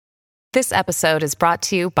This episode is brought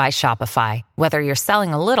to you by Shopify. Whether you're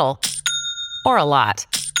selling a little or a lot,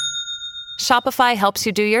 Shopify helps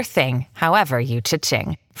you do your thing, however you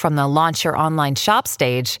cha-ching. From the launch your online shop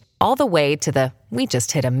stage, all the way to the we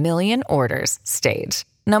just hit 1 million orders stage.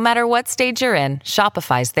 No matter what stage you're in,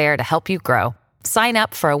 Shopify's there to help you grow. Sign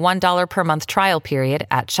up for a $1 per month trial period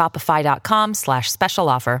at shopify.com/special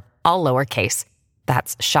offer, all lowercase.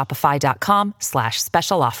 That's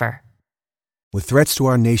shopify.com/special offer. With threats to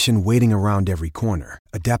our nation waiting around every corner,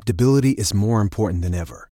 adaptability is more important than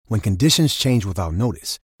ever. When conditions change without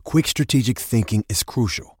notice, quick strategic thinking is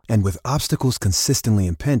crucial. And with obstacles consistently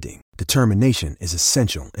impending, determination is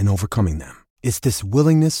essential in overcoming them. It's this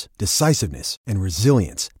willingness, decisiveness, and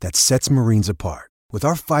resilience that sets Marines apart. With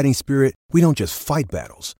our fighting spirit, we don't just fight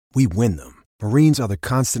battles, we win them. Marines are the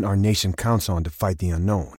constant our nation counts on to fight the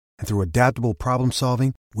unknown. And through adaptable problem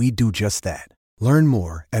solving, we do just that. Learn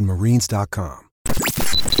more at marines.com.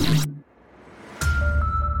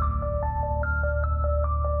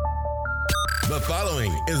 The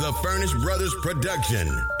following is a Furnish Brothers production.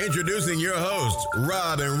 Introducing your hosts,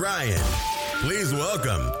 Rob and Ryan. Please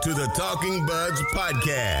welcome to the Talking Buds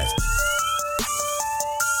podcast.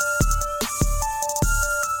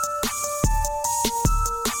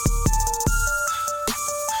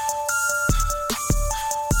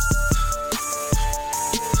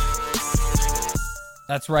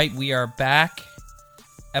 That's right, we are back.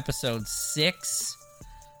 Episode 6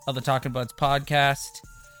 of the Talking Buds podcast.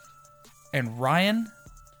 And Ryan,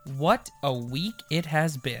 what a week it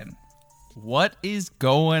has been. What is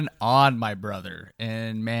going on, my brother?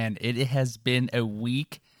 And man, it has been a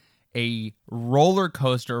week, a roller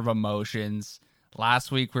coaster of emotions.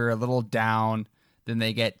 Last week we were a little down. Then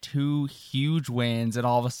they get 2 huge wins, and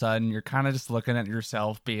all of a sudden you're kind of just looking at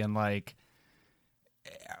yourself being like,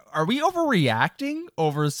 are we overreacting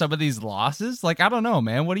over some of these losses? Like, I don't know,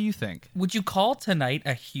 man. What do you think? Would you call tonight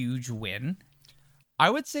a huge win? I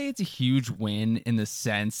would say it's a huge win in the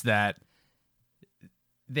sense that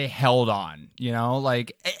they held on, you know?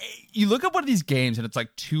 Like, you look at one of these games and it's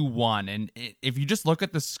like 2-1, and if you just look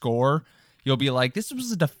at the score, you'll be like, this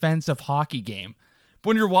was a defensive hockey game. But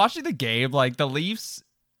when you're watching the game, like, the Leafs,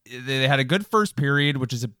 they had a good first period,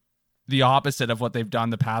 which is the opposite of what they've done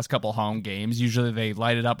the past couple home games. Usually they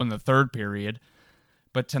light it up in the third period.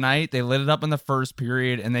 But tonight, they lit it up in the first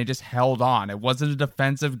period, and they just held on. It wasn't a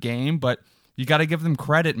defensive game, but you got to give them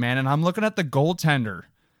credit, man. And I'm looking at the goaltender.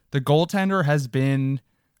 The goaltender has been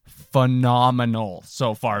phenomenal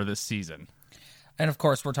so far this season. And of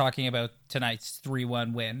course, we're talking about tonight's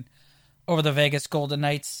 3-1 win over the Vegas Golden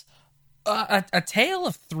Knights. A tale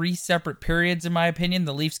of 3 separate periods, in my opinion.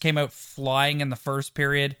 The Leafs came out flying in the first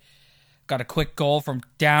period. Got a quick goal from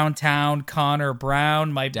downtown Connor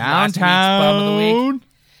Brown, my last week's bum of the week.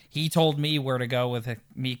 He told me where to go with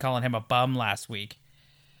me calling him a bum last week.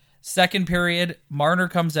 Second period, Marner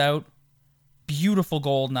comes out. Beautiful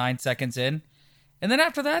goal 9 seconds in. And then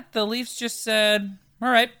after that, the Leafs just said, all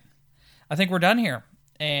right, I think we're done here.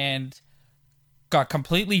 And got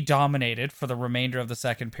completely dominated for the remainder of the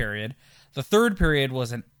second period. The third period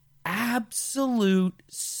was an absolute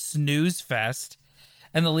snooze fest.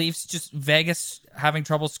 And the Leafs, just Vegas having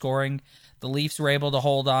trouble scoring. The Leafs were able to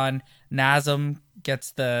hold on. Nazem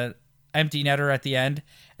gets the empty netter at the end,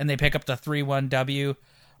 and they pick up the 3-1 W.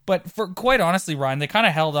 But for quite honestly, Ryan, they kind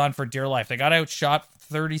of held on for dear life. They got outshot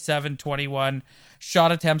 37-21.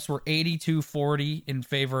 Shot attempts were 82-40 in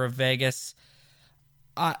favor of Vegas.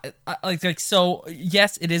 So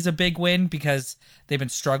yes, it is a big win because they've been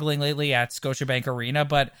struggling lately at Scotiabank Arena,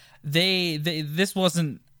 but this was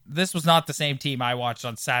not the same team I watched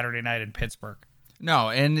on Saturday night in Pittsburgh. No,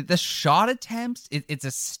 and the shot attempts, it's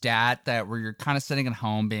a stat that where you're kind of sitting at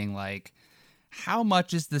home being like, how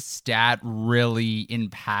much is the stat really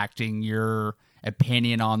impacting your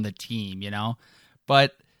opinion on the team, you know?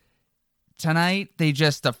 But tonight,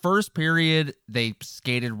 the first period, they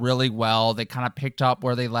skated really well. They kind of picked up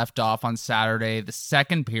where they left off on Saturday. The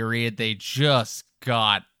second period, they just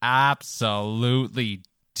got absolutely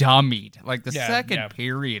dummied. Like, the second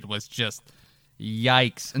period was just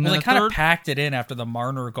yikes. And well, then they kind of packed it in after the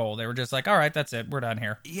Marner goal. They were just like, all right, that's it. We're done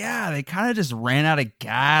here. Yeah, they kind of just ran out of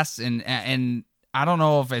gas. And I don't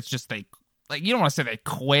know if it's just you don't want to say they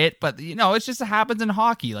quit, but, you know, it's just it happens in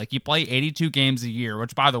hockey. Like, you play 82 games a year,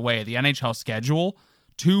 which, by the way, the NHL schedule,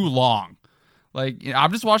 too long. Like, you know,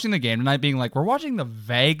 I'm just watching the game tonight being like, we're watching the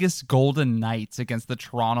Vegas Golden Knights against the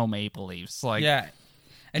Toronto Maple Leafs. Like, yeah.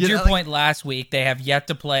 And to your point last week, they have yet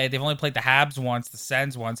to play. They've only played the Habs once, the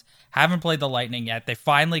Sens once. Haven't played the Lightning yet. They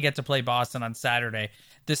finally get to play Boston on Saturday.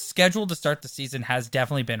 The schedule to start the season has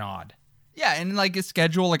definitely been odd. Yeah, and like a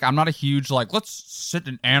schedule, like I'm not a huge like let's sit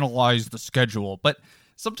and analyze the schedule, but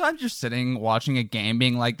sometimes you're sitting watching a game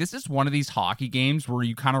being like, this is one of these hockey games where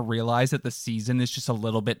you kind of realize that the season is just a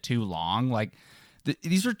little bit too long. Like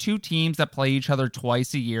these are two teams that play each other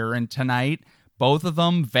twice a year, and tonight both of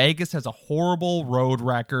them, Vegas has a horrible road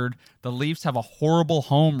record, the Leafs have a horrible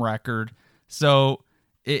home record, so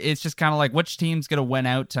it's just kind of like which team's going to win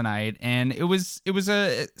out tonight. And it was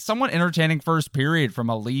a somewhat entertaining first period from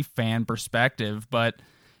a Leaf fan perspective, but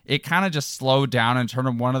it kind of just slowed down and turned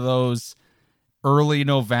into one of those early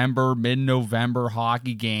November, mid-November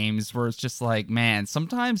hockey games where it's just like, man,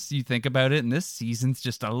 sometimes you think about it and this season's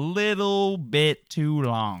just a little bit too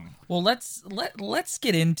long. Well, let's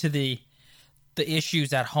get into the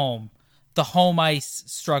issues at home, the home ice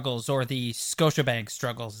struggles, or the Scotiabank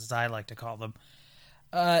struggles, as I like to call them.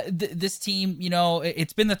 This team,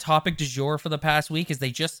 it's been the topic du jour for the past week. Is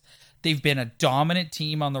they've been a dominant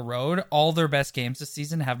team on the road. All their best games this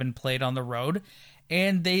season have been played on the road,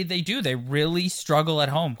 and they really struggle at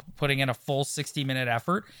home, putting in a full 60-minute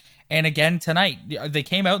effort. And again tonight, they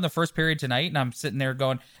came out in the first period tonight, and I'm sitting there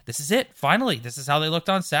going, "This is it. Finally, this is how they looked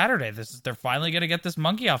on Saturday. They're finally going to get this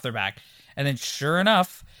monkey off their back." And then, sure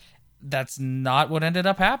enough, that's not what ended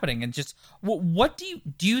up happening. And just what do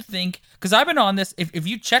you think? Because I've been on this. If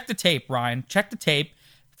you check the tape, Ryan, check the tape.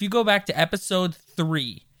 If you go back to episode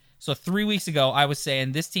 3, so 3 weeks ago, I was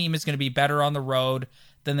saying this team is going to be better on the road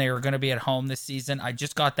than they were going to be at home this season. I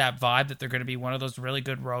just got that vibe that they're going to be one of those really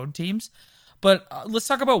good road teams. But let's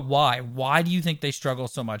talk about why. Why do you think they struggle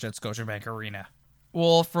so much at Scotiabank Arena?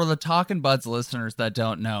 Well, for the Talkin' Buds listeners that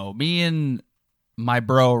don't know, me and my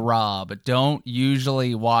bro Rob don't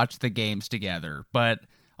usually watch the games together, but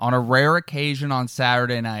on a rare occasion on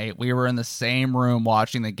Saturday night, we were in the same room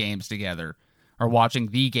watching the games together, or watching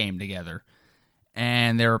the game together,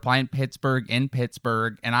 and they were playing Pittsburgh in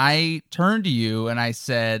Pittsburgh, and I turned to you and I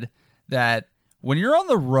said that when you're on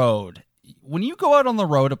the road, when you go out on the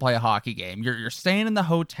road to play a hockey game, you're staying in the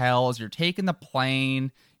hotels, you're taking the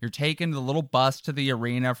plane, you're taking the little bus to the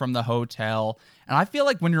arena from the hotel. And I feel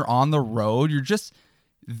like when you're on the road, you're just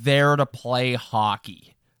there to play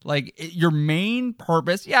hockey. Like your main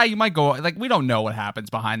purpose, yeah, you might go, like we don't know what happens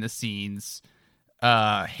behind the scenes.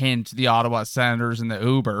 Hint, the Ottawa Senators in the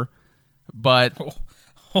Uber. But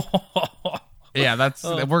yeah,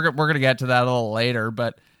 we're going to get to that a little later,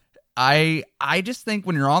 but I just think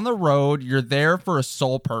when you're on the road, you're there for a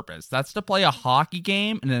sole purpose. That's to play a hockey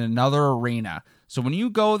game in another arena. So when you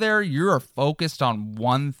go there, you're focused on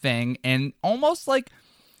one thing, and almost like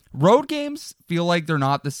road games feel like they're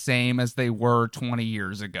not the same as they were 20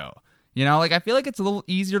 years ago. Like I feel like it's a little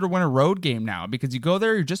easier to win a road game now because you go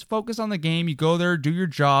there, you're just focused on the game. You go there, do your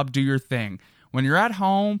job, do your thing. When you're at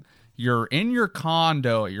home, you're in your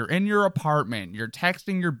condo, you're in your apartment, you're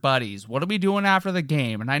texting your buddies. What are we doing after the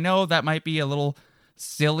game? And I know that might be a little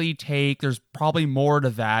silly take. There's probably more to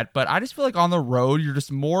that, but I just feel like on the road, you're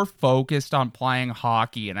just more focused on playing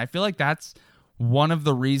hockey. And I feel like that's one of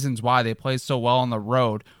the reasons why they play so well on the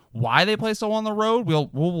road. Why they play so well on the road,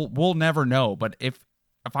 we'll never know. But if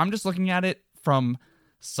I'm just looking at it from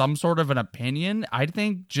some sort of an opinion, I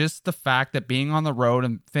think just the fact that being on the road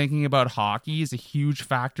and thinking about hockey is a huge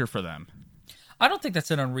factor for them. I don't think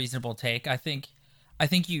that's an unreasonable take. I think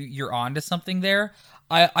you're onto something there.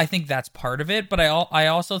 I think that's part of it, but I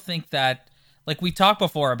also think that, like we talked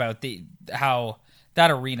before about how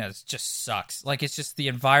that arena just sucks. Like it's just the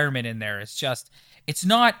environment in there. It's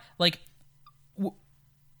not like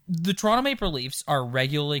the Toronto Maple Leafs are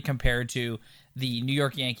regularly compared to the New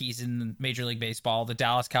York Yankees in Major League Baseball, the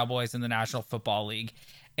Dallas Cowboys in the National Football League,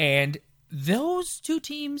 and those two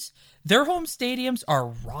teams, their home stadiums are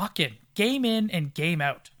rocking game in and game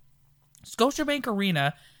out. Scotiabank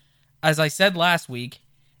Arena, as I said last week,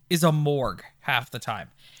 is a morgue half the time.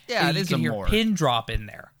 Yeah, it is a morgue. You can hear pin drop in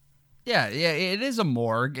there. Yeah, it is a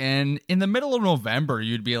morgue. And in the middle of November,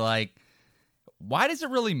 you'd be like, why does it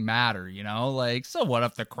really matter? Like, so what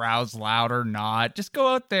if the crowd's loud or not? Just go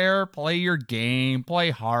out there, play your game, play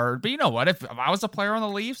hard. But you know what? If I was a player on the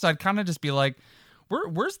Leafs, I'd kind of just be like,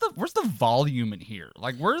 where's the volume in here?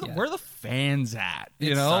 Like, where are the fans at?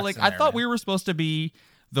 Like I thought we were supposed to be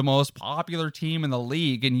the most popular team in the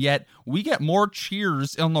league, and yet we get more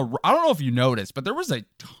cheers on the. I don't know if you noticed, but there was a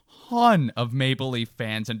ton of Maple Leaf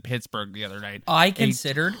fans in Pittsburgh the other night. I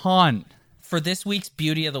considered a ton. For this week's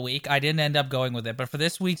Beauty of the Week, I didn't end up going with it, but for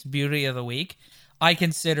this week's Beauty of the Week, I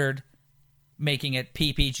considered making it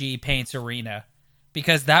PPG Paints Arena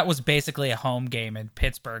because that was basically a home game in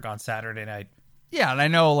Pittsburgh on Saturday night. Yeah, and I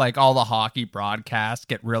know like all the hockey broadcasts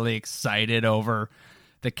get really excited over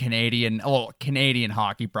the Canadian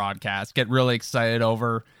hockey broadcasts get really excited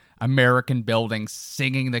over American building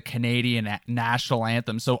singing the Canadian national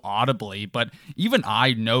anthem so audibly, but even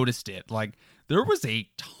I noticed it. Like, there was a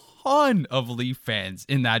ton of Leaf fans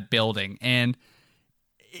in that building, and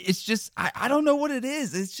it's just, I don't know what it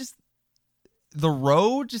is. It's just, the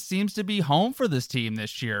road just seems to be home for this team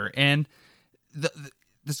this year. And the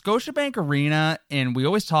Scotiabank Arena, and we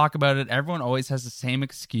always talk about it, everyone always has the same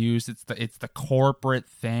excuse. It's the corporate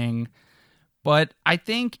thing. But I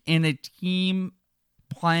think in a team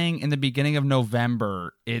playing in the beginning of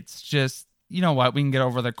November, it's just, you know what, we can get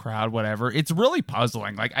over the crowd, whatever. It's really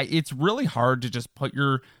puzzling. Like, it's really hard to just put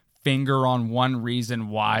your finger on one reason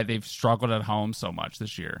why they've struggled at home so much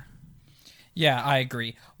this year. Yeah, I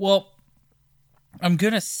agree. Well, I'm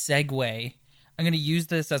going to use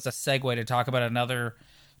this as a segue to talk about another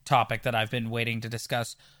topic that I've been waiting to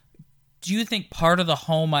discuss. Do you think part of the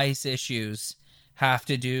home ice issues have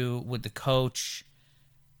to do with the coach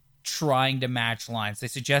trying to match lines? They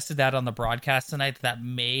suggested that on the broadcast tonight, that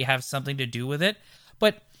may have something to do with it.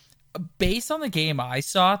 But based on the game I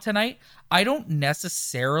saw tonight, I don't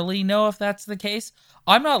necessarily know if that's the case.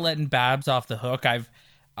 I'm not letting Babs off the hook.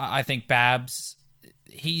 I think Babs,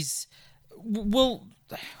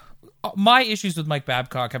 my issues with Mike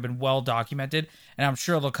Babcock have been well documented, and I'm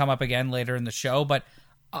sure they'll come up again later in the show, but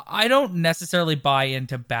I don't necessarily buy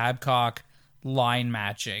into Babcock line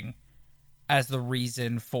matching as the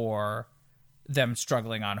reason for them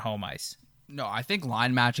struggling on home ice. No, I think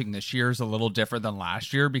line matching this year is a little different than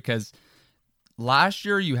last year, because last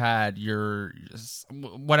year you had your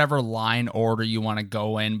whatever line order you want to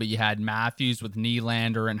go in, but you had Matthews with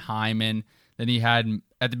Nylander and Hyman. Then you had,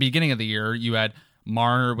 at the beginning of the year, you had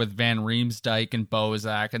Marner with Van Riemsdyk and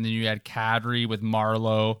Bozak, and then you had Kadri with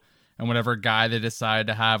Marleau and whatever guy they decided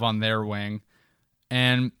to have on their wing.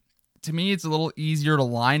 And to me, it's a little easier to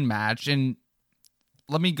line match. And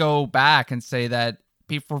let me go back and say that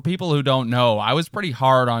for people who don't know, I was pretty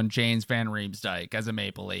hard on James Van Riemsdyk as a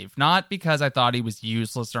Maple Leaf. Not because I thought he was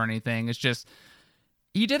useless or anything. It's just,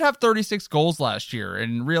 he did have 36 goals last year,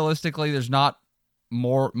 and realistically, there's not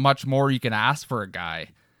much more you can ask for a guy.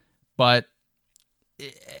 But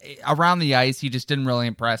around the ice, he just didn't really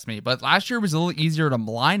impress me. But last year was a little easier to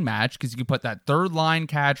line match, because you could put that third line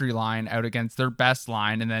Kadri line out against their best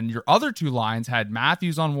line, and then your other two lines had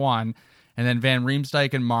Matthews on one, and then Van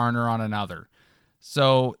Riemsdyk and Marner on another.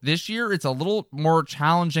 So this year, it's a little more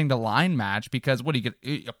challenging to line match, because what do you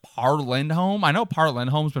get? Par Lindholm? I know Par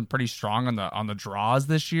Lindholm's been pretty strong on the draws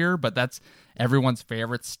this year, but that's everyone's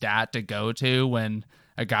favorite stat to go to when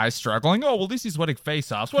a guy's struggling. Oh, well, at least he's winning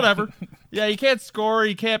faceoffs. Whatever. Yeah, he can't score,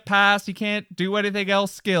 he can't pass, he can't do anything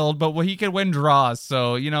else skilled, but he can win draws.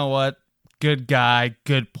 So, you know what? Good guy,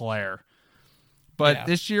 good player. But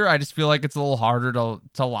this year, I just feel like it's a little harder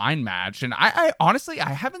to line match. And I honestly,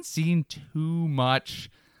 I haven't seen too much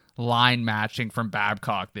line matching from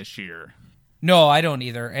Babcock this year. No, I don't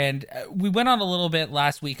either. And we went on a little bit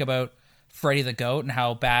last week about Freddie the Goat and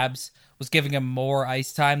how Babs was giving him more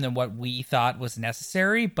ice time than what we thought was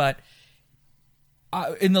necessary. But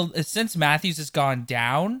since Matthews has gone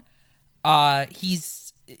down, he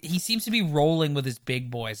seems to be rolling with his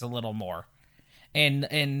big boys a little more.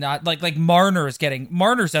 And not like Marner's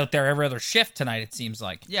out there every other shift tonight, it seems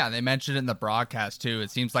like. Yeah, they mentioned it in the broadcast too.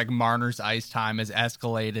 It seems like Marner's ice time has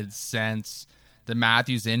escalated since the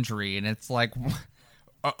Matthews injury, and it's like,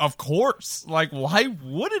 of course, like, why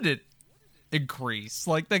wouldn't it increase?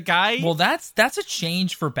 Like, the guy. Well, that's a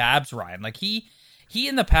change for Babs, Ryan. Like, he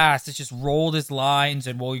in the past has just rolled his lines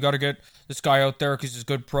and, well, you got to get this guy out there because he's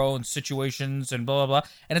good pro in situations and blah, blah, blah.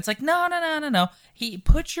 And it's like, no. He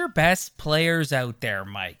put your best players out there,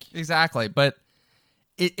 Mike. Exactly. But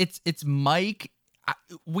it's Mike.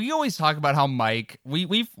 We always talk about how Mike,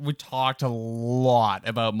 we talked a lot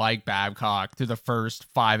about Mike Babcock through the first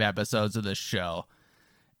 5 episodes of this show.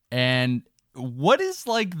 And what is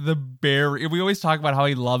like we always talk about how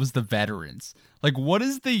he loves the veterans. Like, what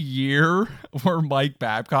is the year where Mike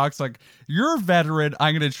Babcock's like, you're a veteran,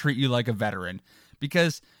 I'm going to treat you like a veteran?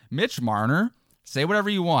 Because Mitch Marner, say whatever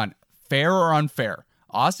you want, fair or unfair,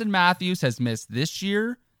 Austin Matthews has missed this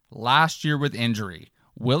year, last year with injury.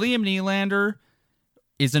 William Nylander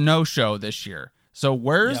is a no-show this year. So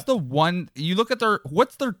where's the one, you look at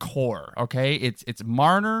what's their core, okay? It's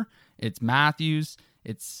Marner, it's Matthews,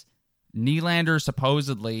 it's Nylander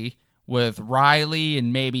supposedly, with Riley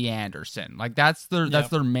and maybe Anderson. Like, that's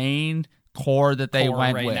their main core that they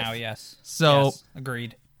went right with now. Yes. So yes,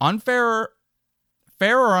 agreed. Fair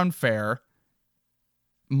or unfair,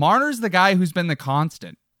 Marner's the guy who's been the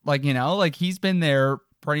constant. Like, you know, like, he's been there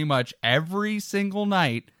pretty much every single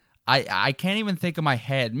night. I can't even think of my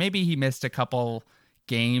head. Maybe he missed a couple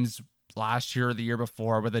games last year or the year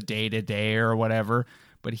before with a day-to-day or whatever,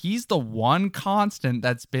 but he's the one constant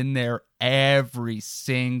that's been there every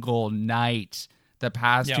single night the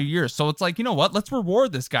past 2 years. So it's like, you know what? Let's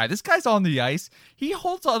reward this guy. This guy's on the ice. He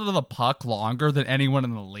holds onto the puck longer than anyone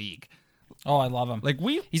in the league. Oh, I love him. Like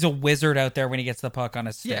he's a wizard out there when he gets the puck on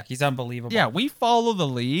his stick. Yeah. He's unbelievable. Yeah, we follow the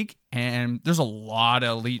league, and there's a lot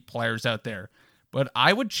of elite players out there. But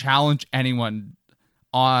I would challenge anyone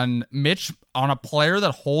on a player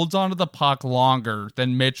that holds onto the puck longer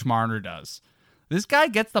than Mitch Marner does. This guy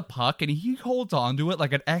gets the puck, and he holds onto it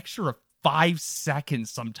like an extra 5 seconds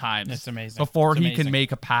sometimes. It's amazing. Before he can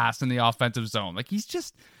make a pass in the offensive zone. Like,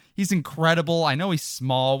 he's incredible. I know he's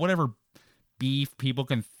small, whatever beef people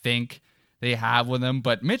can think they have with him,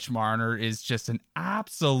 but Mitch Marner is just an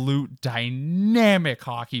absolute dynamic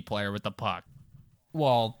hockey player with the puck.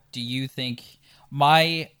 Well, do you think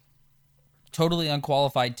my totally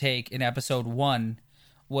unqualified take in episode 1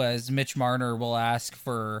 was Mitch Marner will ask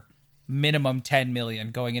for minimum $10 million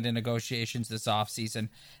going into negotiations this offseason?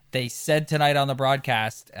 They said tonight on the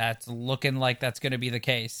broadcast it's looking like that's going to be the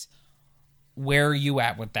case. Where are you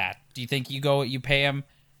at with that? Do you think you pay him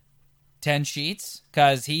 10 sheets?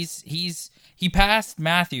 Because he passed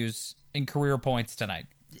Matthews in career points tonight.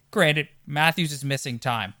 Granted, Matthews is missing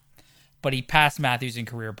time, but he passed Matthews in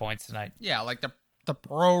career points tonight. Yeah, like the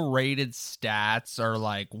pro-rated stats are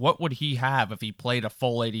like, what would he have if he played a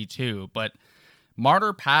full 82? But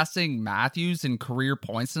Marner passing Matthews in career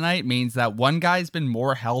points tonight means that one guy's been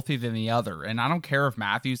more healthy than the other. And I don't care if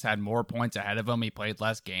Matthews had more points ahead of him, he played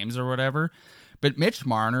less games or whatever. But Mitch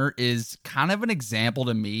Marner is kind of an example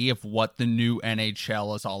to me of what the new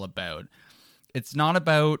NHL is all about. It's not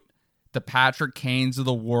about the Patrick Kanes of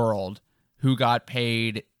the world who got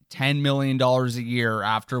paid $10 million a year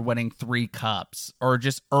after winning 3 cups, or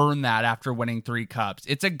just earned that after winning 3 cups.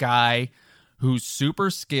 It's a guy who's super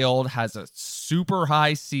skilled, has a super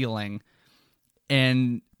high ceiling,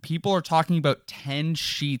 and people are talking about 10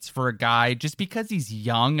 sheets for a guy just because he's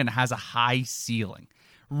young and has a high ceiling.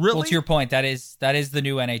 Really? Well, to your point, that is the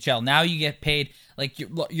new NHL. Now you get paid, like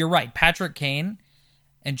you're right. Patrick Kane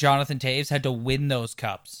and Jonathan Toews had to win those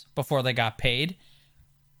cups before they got paid.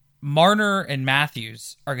 Marner and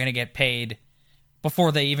Matthews are going to get paid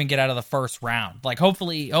before they even get out of the first round. Like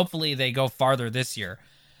hopefully they go farther this year.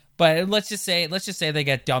 But let's just say they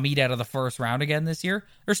get dummied out of the first round again this year.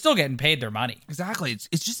 They're still getting paid their money. Exactly.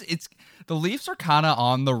 It's the Leafs are kind of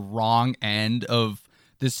on the wrong end of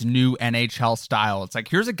this new NHL style. It's like,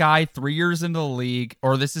 here's a guy 3 years into the league,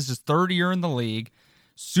 or this is his third year in the league,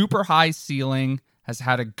 super high ceiling, has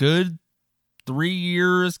had a good 3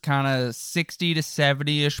 years, kind of 60 to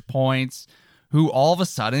 70-ish points, who all of a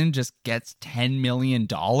sudden just gets $10 million.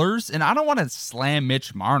 And I don't want to slam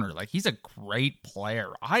Mitch Marner. Like, he's a great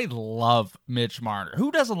player. I love Mitch Marner.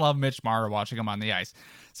 Who doesn't love Mitch Marner watching him on the ice?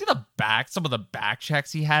 See some of the back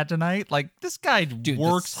checks he had tonight? Like, this guy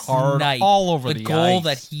works hard all over the ice. The goal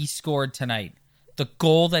that he scored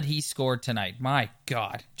tonight. My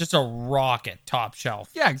God. Just a rocket, top shelf.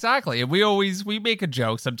 Yeah, exactly. And we make a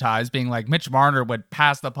joke sometimes being like, Mitch Marner would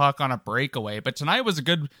pass the puck on a breakaway. But tonight was a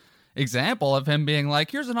good example of him being like,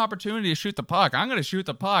 here's an opportunity to shoot the puck. I'm going to shoot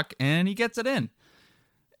the puck, and he gets it in.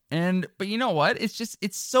 But you know what?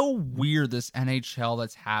 It's so weird, this NHL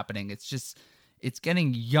that's happening. It's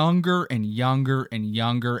getting younger and younger and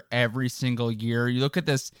younger every single year. You look at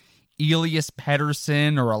this Elias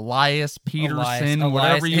Pettersson or Elias Peterson,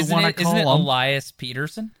 whatever you want to call him. Isn't it Elias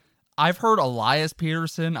Peterson? I've heard Elias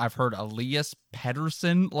Peterson. I've heard Elias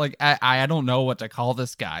Pettersson. Like, I don't know what to call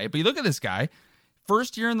this guy. But you look at this guy.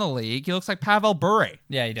 First year in the league, he looks like Pavel Bure.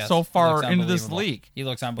 Yeah, he does. So far into this league. He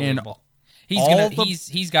looks unbelievable.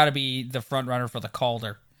 He's got to be the front runner for the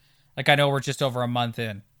Calder. Like, I know we're just over a month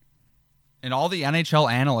in. And all the NHL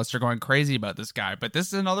analysts are going crazy about this guy. But this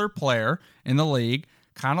is another player in the league,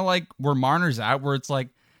 kind of like where Marner's at, where it's like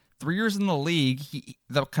 3 years in the league,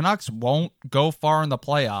 the Canucks won't go far in the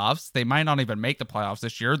playoffs. They might not even make the playoffs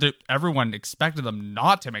this year. Everyone expected them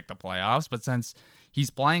not to make the playoffs, but since he's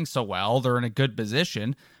playing so well, they're in a good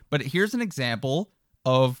position. But here's an example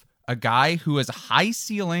of a guy who has a high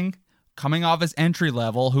ceiling coming off his entry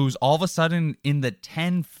level, who's all of a sudden in the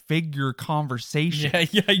 10-figure conversation.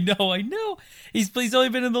 Yeah, I know. He's only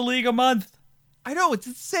been in the league a month. I know, it's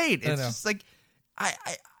insane. It's just like,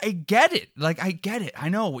 I get it. Like, I get it. I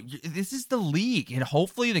know. This is the league, and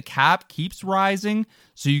hopefully the cap keeps rising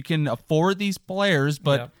so you can afford these players.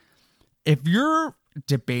 But if you're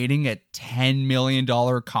debating a $10 million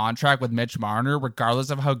contract with Mitch Marner, regardless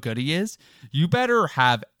of how good he is, you better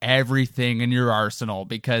have everything in your arsenal,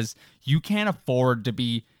 because you can't afford to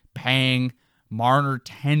be paying Marner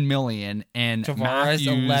 $10 million and Tavares Matthews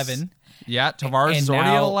 11 Yeah, Tavares is already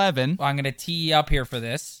at 11. I'm going to tee you up here for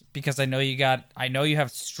this because I know you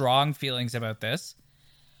have strong feelings about this.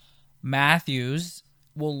 Matthews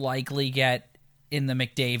will likely get in the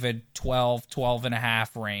McDavid 12 and a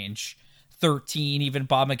half range. 13, even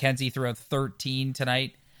Bob McKenzie threw out 13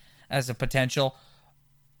 tonight as a potential.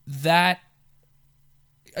 That,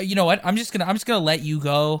 you know what? I'm just gonna let you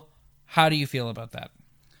go. How do you feel about that?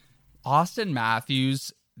 Austin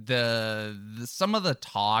Matthews, some of the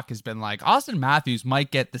talk has been like Austin Matthews might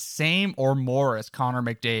get the same or more as Connor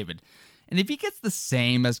McDavid. And if he gets the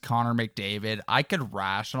same as Connor McDavid, I could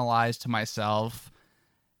rationalize to myself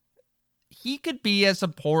he could be as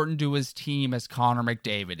important to his team as Connor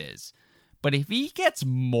McDavid is. But if he gets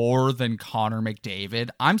more than Connor McDavid,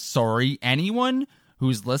 I'm sorry, anyone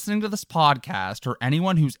who's listening to this podcast or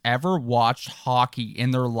anyone who's ever watched hockey in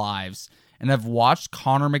their lives and have watched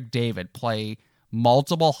Connor McDavid play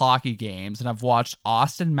multiple hockey games and have watched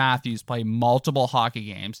Austin Matthews play multiple hockey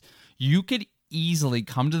games, you could easily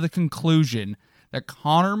come to the conclusion that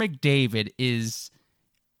Connor McDavid is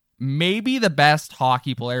maybe the best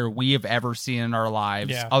hockey player we have ever seen in our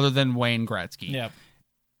lives, other than Wayne Gretzky. Yeah.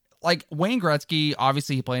 Like, Wayne Gretzky,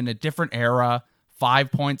 obviously he played in a different era,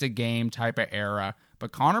 5 points a game type of era,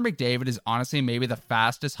 but Connor McDavid is honestly maybe the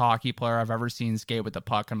fastest hockey player I've ever seen skate with the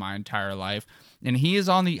puck in my entire life, and he is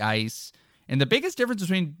on the ice, and the biggest difference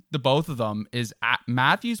between the both of them is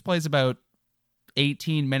Matthews plays about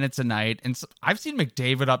 18 minutes a night, and I've seen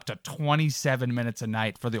McDavid up to 27 minutes a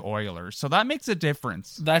night for the Oilers, so that makes a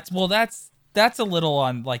difference. That's a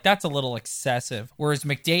little excessive. Whereas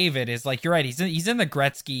McDavid is like, you're right, he's in the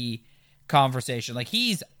Gretzky conversation. Like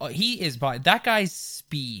he is that guy's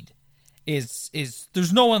speed is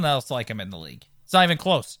there's no one else like him in the league. It's not even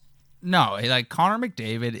close. No, like Connor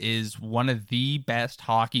McDavid is one of the best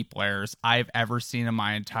hockey players I've ever seen in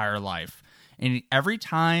my entire life. And every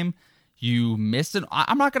time you miss it,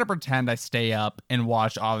 I'm not going to pretend I stay up and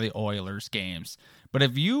watch all the Oilers games. But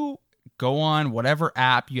if you go on whatever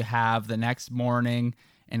app you have the next morning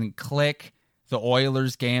and click the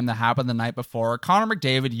Oilers game that happened the night before, Connor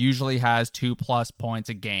McDavid usually has 2+ points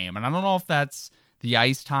a game. And I don't know if that's the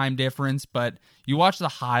ice time difference, but you watch the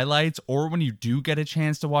highlights or when you do get a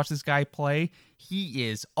chance to watch this guy play, he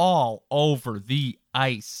is all over the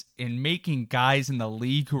ice and making guys in the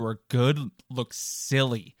league who are good look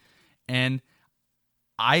silly. And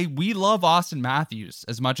we love Austin Matthews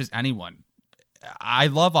as much as anyone. I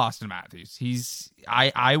love Austin Matthews.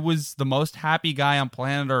 I was the most happy guy on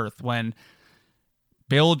planet Earth when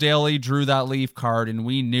Bill Daly drew that Leaf card and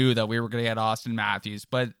we knew that we were going to get Austin Matthews.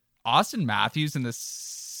 But Austin Matthews in the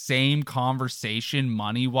same conversation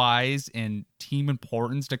money-wise and team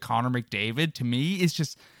importance to Connor McDavid, to me, is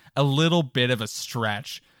just a little bit of a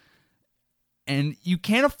stretch. And you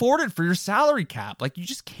can't afford it for your salary cap. Like, you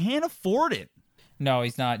just can't afford it. No,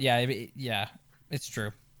 he's not. Yeah, it's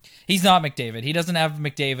true. He's not McDavid. He doesn't have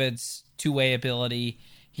McDavid's two-way ability.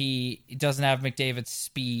 He doesn't have McDavid's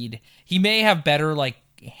speed. He may have better like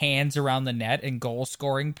hands around the net and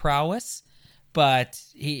goal-scoring prowess, but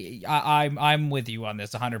I'm with you on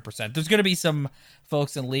this 100%. There's going to be some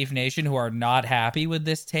folks in Leaf Nation who are not happy with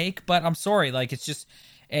this take, but I'm sorry. Like, it's just,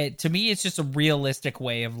 to me, it's just a realistic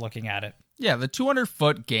way of looking at it. Yeah, the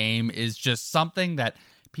 200-foot game is just something that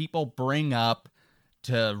people bring up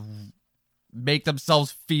to make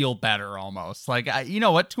themselves feel better almost. Like, you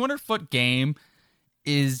know what? 200-foot game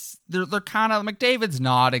is, they're kind of, McDavid's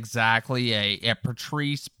not exactly a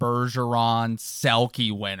Patrice Bergeron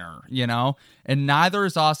Selke winner, you know? And neither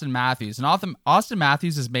is Austin Matthews. And Austin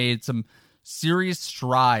Matthews has made some serious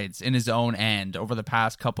strides in his own end over the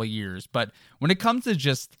past couple of years. But when it comes to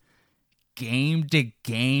just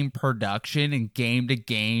game-to-game production and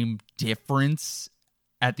game-to-game difference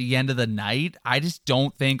at the end of the night, I just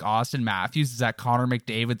don't think Austin Matthews is at Connor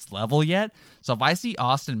McDavid's level yet. So if I see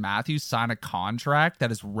Austin Matthews sign a contract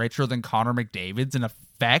that is richer than Connor McDavid's and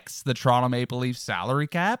affects the Toronto Maple Leafs salary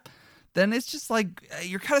cap, then it's just like,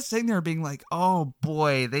 you're kind of sitting there being like, oh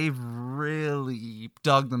boy, they've really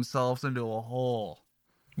dug themselves into a hole.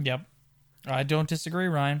 Yep. I don't disagree,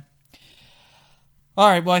 Ryan. All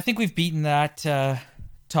right, well, I think we've beaten that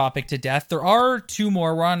topic to death. There are two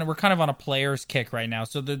more. We're kind of on a player's kick right now.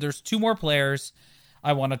 So there's two more players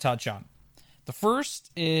I want to touch on. The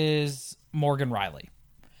first is Morgan Rielly.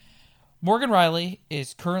 Morgan Rielly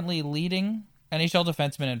is currently leading NHL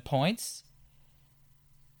defensemen in points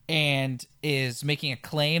and is making a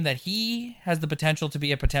claim that he has the potential to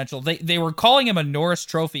be a potential. They were calling him a Norris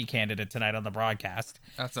Trophy candidate tonight on the broadcast.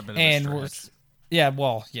 That's a bit of a stretch.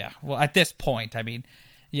 Well, at this point, I mean,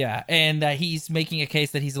 yeah, and he's making a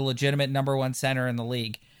case that he's a legitimate number one center in the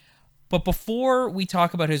league. But before we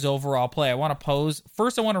talk about his overall play, I want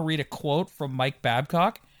to read a quote from Mike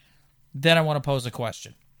Babcock. Then I want to pose a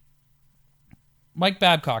question. Mike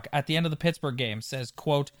Babcock, at the end of the Pittsburgh game, says,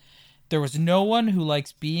 quote, "There was no one who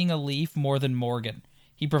likes being a Leaf more than Morgan.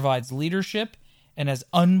 He provides leadership and has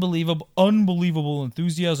unbelievable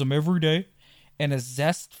enthusiasm every day and a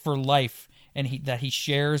zest for life that he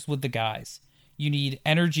shares with the guys. You need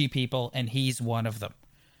energy people, and he's one of them."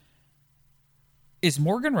 Is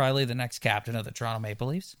Morgan Riley the next captain of the Toronto Maple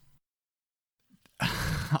Leafs?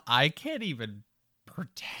 I can't even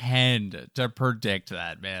pretend to predict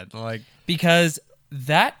that, man. Because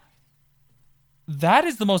that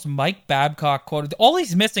is the most Mike Babcock quote. All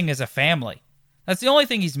he's missing is a family. That's the only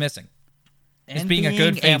thing he's missing. Is being a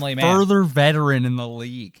good family man. Further veteran in the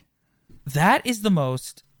league. That is the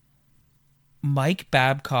most Mike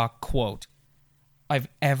Babcock quote I've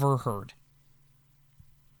ever heard.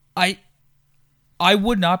 I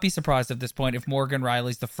would not be surprised at this point if Morgan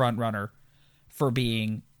Riley's the front runner for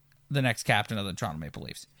being the next captain of the Toronto Maple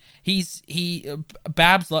Leafs.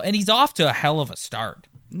 Babs, and he's off to a hell of a start.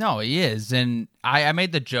 No, he is. And I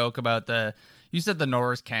made the joke about you said the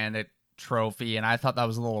Norris Candidate Trophy, and I thought that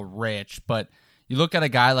was a little rich, but you look at a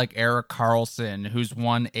guy like Erik Karlsson, who's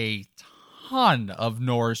won a ton of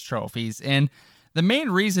Norris trophies, and the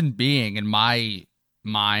main reason being, in my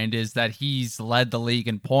mind, is that he's led the league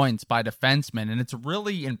in points by defensemen, and it's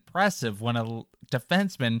really impressive when a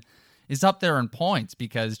defenseman is up there in points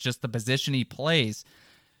because just the position he plays.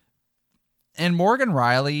 And Morgan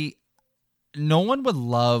Riley, no one would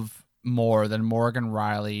love more than Morgan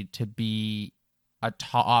Riley to be a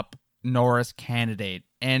top Norris candidate.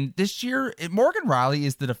 And this year, Morgan Riley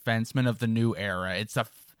is the defenseman of the new era.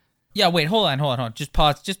 Yeah, wait, hold on. Just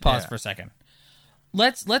pause for a second.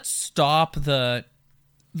 Let's stop the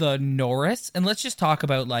Norris, and let's just talk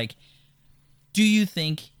about, do you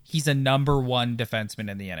think he's a number one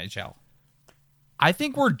defenseman in the NHL? I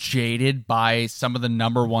think we're jaded by some of the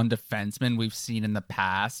number one defensemen we've seen in the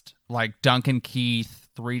past, like Duncan Keith,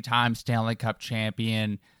 3-time Stanley Cup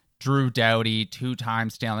champion, Drew Doughty,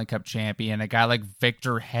 2-time Stanley Cup champion, a guy like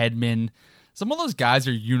Victor Hedman. Some of those guys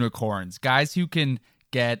are unicorns, guys who can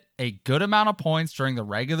get a good amount of points during the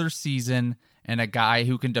regular season, and a guy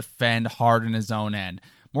who can defend hard in his own end.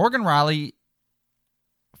 Morgan Riley,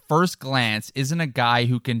 first glance, isn't a guy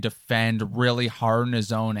who can defend really hard in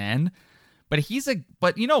his own end, but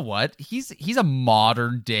you know what? He's a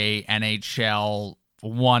modern day NHL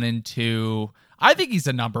 1 and 2. I think he's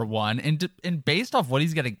a number one, and based off what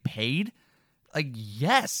he's getting paid,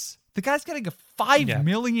 yes, the guy's getting $5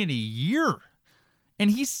 million a year. And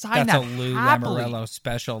he signed That's that a Lou happily. Lamoriello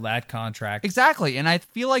special, that contract. Exactly. And I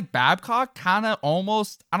feel like Babcock kind of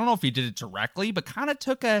almost, I don't know if he did it directly, but kind of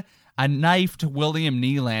took a knife to William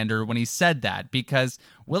Nylander when he said that, because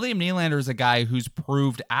William Nylander is a guy who's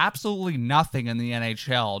proved absolutely nothing in the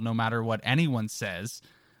NHL, no matter what anyone says.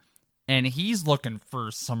 And he's looking for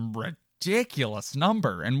some ridiculous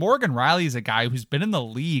number. And Morgan Riley is a guy who's been in the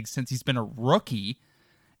league since he's been a rookie,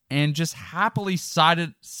 and just happily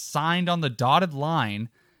signed on the dotted line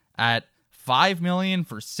at $5 million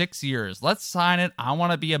for 6 years. Let's sign it. I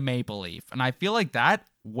want to be a Maple Leaf. And I feel like that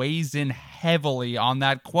weighs in heavily on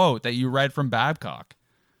that quote that you read from Babcock.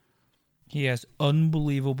 He has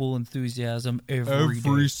unbelievable enthusiasm every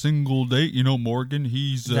day. Single day. You know, Morgan,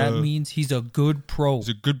 that means he's a good pro. He's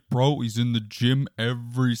a good pro. He's in the gym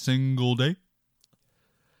every single day.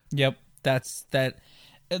 Yep, that's that.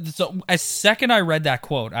 So, as second I read that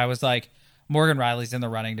quote, I was like, Morgan Riley's in the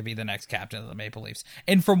running to be the next captain of the Maple Leafs.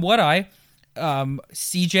 And from what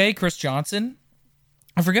CJ, Chris Johnson,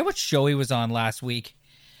 I forget what show he was on last week,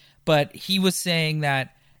 but he was saying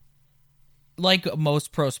that, like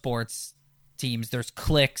most pro sports teams, there's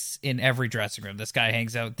cliques in every dressing room. This guy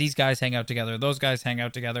hangs out, these guys hang out together, those guys hang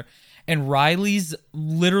out together. And Riley's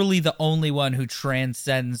literally the only one who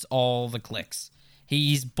transcends all the cliques.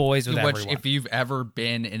 He's boys with everyone. If you've ever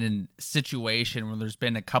been in a situation where there's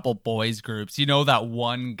been a couple boys groups, you know that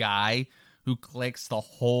one guy who clicks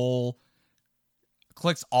all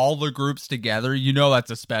the groups together, you know that's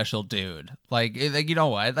a special dude. You know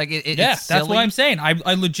what? It's that's what I'm saying.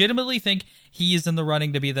 I legitimately think he is in the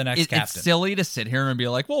running to be the next captain. It's silly to sit here and be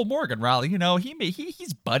like, well, Morgan Riley, you know,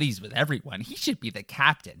 he's buddies with everyone. He should be the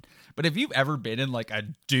captain. But if you've ever been in a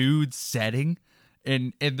dude setting,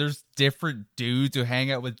 and there's different dudes who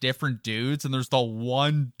hang out with different dudes, and there's the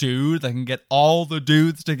one dude that can get all the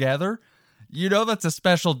dudes together, you know that's a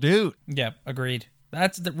special dude. Yep, agreed.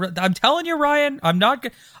 I'm telling you, Ryan, I'm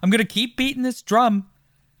going to keep beating this drum.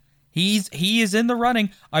 He is in the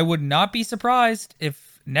running. I would not be surprised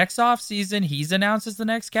if next offseason, he's announced as the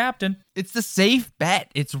next captain. It's the safe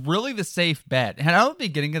bet. It's really the safe bet. And at the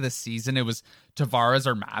beginning of the season, it was Tavares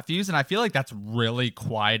or Matthews, and I feel like that's really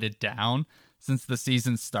quieted down since the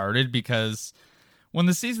season started, because when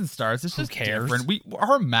the season starts, it's just different.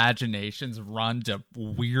 Our imaginations run to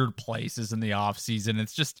weird places in the offseason.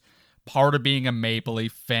 It's just part of being a Maple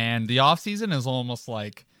Leaf fan. The offseason is almost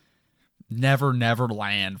like never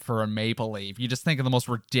land for a Maple Leaf. You just think of the most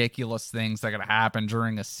ridiculous things that could happen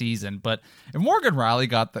during a season. But if Morgan Riley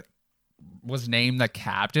was named the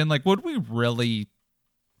captain, like, would we really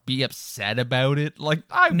be upset about it? Like,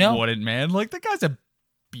 I wouldn't, man. Like, the guy's a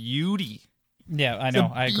beauty. Yeah, I know.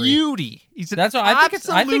 I agree. Beauty. That's what I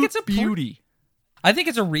think. It's a beauty. I think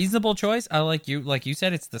it's a reasonable choice. I like you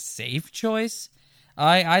said, it's the safe choice.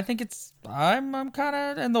 I think I'm kind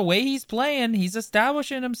of, and the way he's playing, he's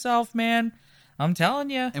establishing himself, man. I'm telling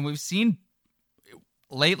you. And we've seen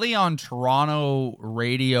lately on Toronto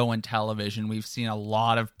radio and television, we've seen a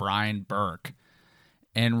lot of Brian Burke.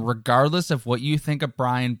 And regardless of what you think of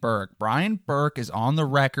Brian Burke is on the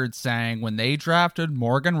record saying when they drafted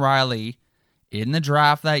Morgan Riley in the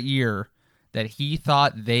draft that year, that he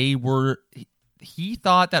thought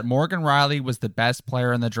that Morgan Riley was the best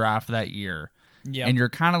player in the draft that year. Yeah. And you're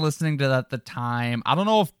kind of listening to that at the time. I don't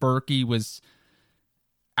know if Berkey was...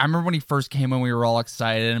 I remember when he first came in, we were all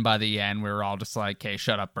excited, and by the end, we were all just like, okay,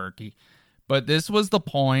 shut up, Berkey. But this was the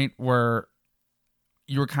point where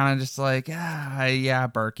you were kind of just like, yeah,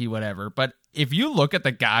 Berkey, whatever. But if you look at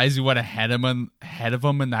the guys who went ahead of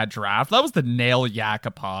him in that draft, that was the Nail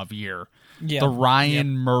Yakupov year. Yeah. The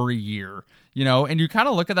Ryan Murray year. You know, and you kind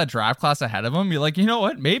of look at that draft class ahead of him, you're like, you know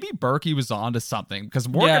what? Maybe Berkey was onto something, because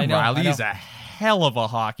Morgan Riley is a hell of a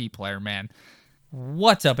hockey player, man.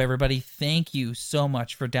 What's up, everybody? Thank you so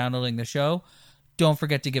much for downloading the show. Don't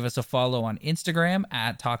forget to give us a follow on Instagram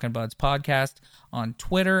at Talkin' Buds Podcast, on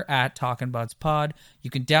Twitter at Talkin' Buds Pod. You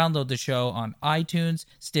can download the show on iTunes,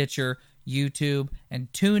 Stitcher, YouTube,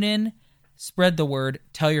 and TuneIn. Spread the word.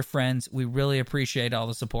 Tell your friends. We really appreciate all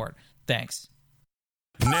the support. Thanks.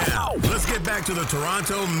 Now, let's get back to the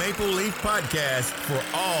Toronto Maple Leaf Podcast for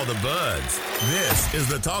all the buds. This is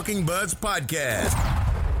the Talking Buds Podcast.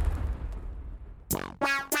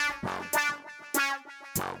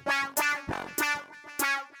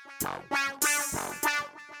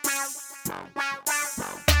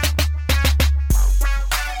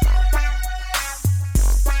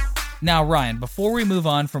 Now, Ryan, before we move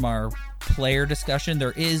on from our player discussion,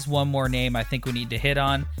 there is one more name I think we need to hit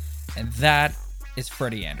on, and that is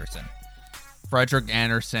Freddie Anderson. Frederik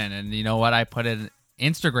Andersen. And you know what? I put an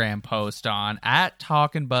Instagram post on at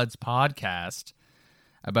Talkin' Buds Podcast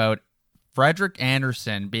about Frederik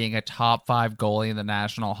Andersen being a top 5 goalie in the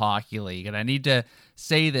National Hockey League. And I need to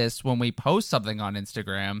say this when we post something on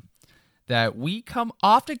Instagram, that we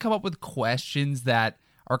often come up with questions that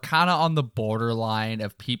are kind of on the borderline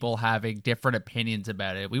of people having different opinions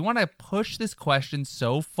about it. We want to push this question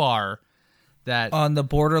so far that on the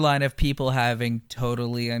borderline of people having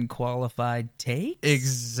totally unqualified takes?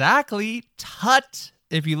 Exactly. Tut.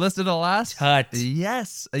 If you listen to the last... Tut.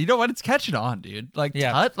 Yes. You know what? It's catching on, dude. Like,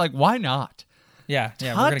 yeah. Tut? Like, why not? Yeah,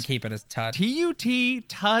 we're going to keep it as Tut. T-U-T,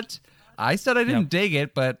 Tut. I said I didn't dig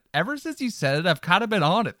it, but ever since you said it, I've kind of been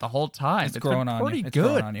on it the whole time. It's growing on pretty you. It's good.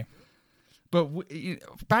 growing on you. But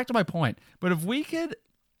back to my point. But if we could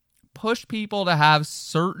push people to have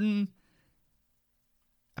certain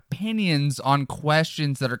opinions on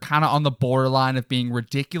questions that are kind of on the borderline of being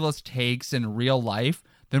ridiculous takes in real life,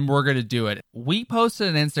 then we're going to do it. We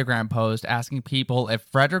posted an Instagram post asking people if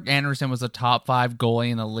Frederik Andersen was a top 5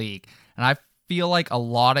 goalie in the league. And I feel like a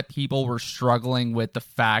lot of people were struggling with the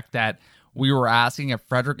fact that we were asking if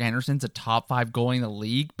Frederik Andersen's a top 5 goalie in the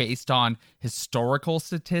league based on historical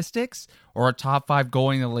statistics or a top 5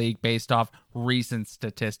 goalie in the league based off recent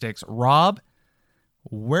statistics. Rob,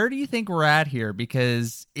 where do you think we're at here?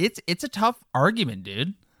 Because it's a tough argument,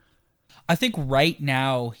 dude. I think right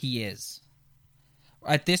now he is.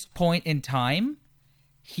 At this point in time,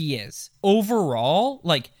 he is. Overall,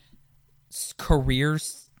 like, career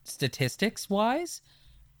statistics-wise,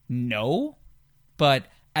 no. But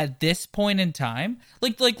at this point in time,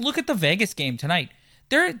 like look at the Vegas game tonight.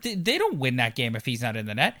 They don't win that game if he's not in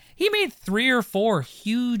the net. He made 3 or 4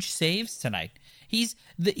 huge saves tonight. He's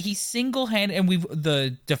single-handed, and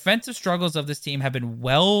the defensive struggles of this team have been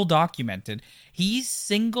well documented. He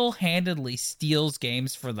single-handedly steals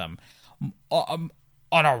games for them on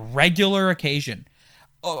a regular occasion.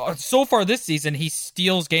 So far this season, he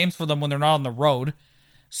steals games for them when they're not on the road.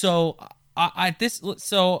 So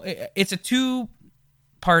it's a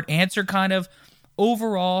 2-part answer, kind of.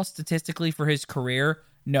 Overall, statistically for his career,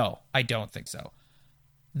 no, I don't think so.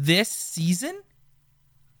 this season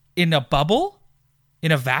in a bubble,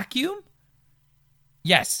 in a vacuum,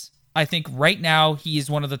 yes, I think right now he is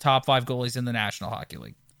one of the top 5 goalies in the National Hockey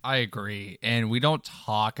League. I agree. And we don't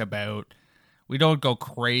go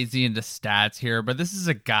crazy into stats here, but this is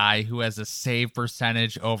a guy who has a save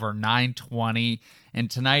percentage over 920. And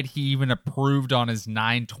tonight he even improved on his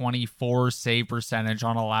 924 save percentage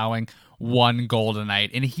on allowing 1 goal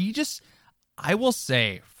tonight. And I will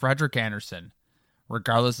say, Frederik Andersen,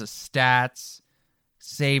 regardless of stats,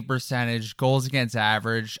 save percentage, goals against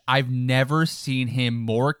average, I've never seen him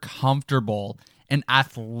more comfortable and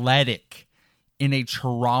athletic in a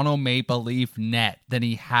Toronto Maple Leaf net than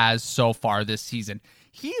he has so far this season.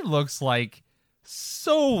 He looks like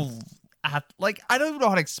I don't even know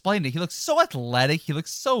how to explain it. He looks so athletic. He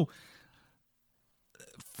looks so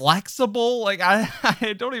flexible.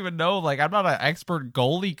 I don't even know. I'm not an expert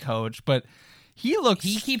goalie coach, but he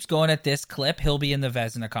keeps going at this clip. He'll be in the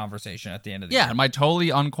Vezina conversation at the end of the year. Yeah, my totally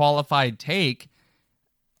unqualified take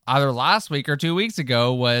either last week or 2 weeks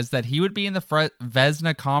ago was that he would be in the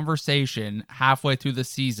Vezina conversation halfway through the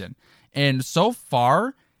season. And so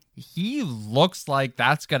far, he looks like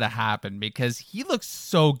that's going to happen because he looks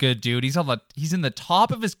so good, dude. He's in the top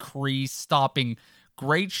of his crease, stopping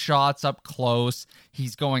great shots up close.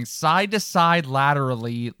 He's going side to side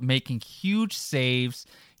laterally, making huge saves.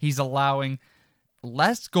 He's allowing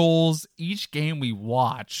less goals each game we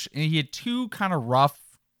watch. And he had 2 kind of rough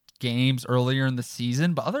games earlier in the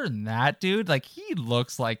season, but other than that, dude, he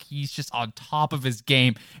looks like he's just on top of his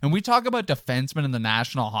game. And we talk about defensemen in the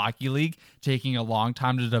National Hockey League taking a long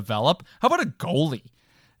time to develop. How about a goalie?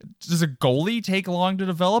 Does a goalie take long to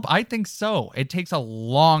develop? I think so. It takes a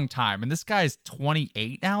long time. And this guy is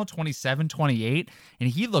 28 now, 27, 28, and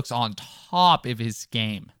he looks on top of his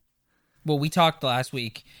game. Well, we talked last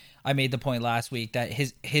week. I made the point last week that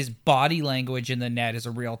his body language in the net is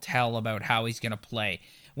a real tell about how he's going to play.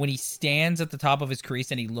 When he stands at the top of his crease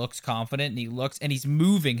and he looks confident and he's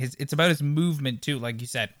moving, it's about his movement too, like you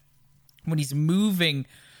said. When he's moving,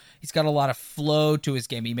 he's got a lot of flow to his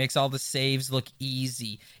game. He makes all the saves look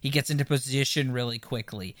easy. He gets into position really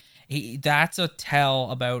quickly. That's a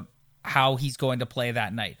tell about how he's going to play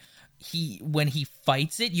that night. When he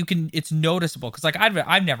fights it, it's noticeable because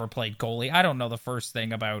I've never played goalie. I don't know the first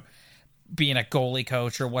thing about being a goalie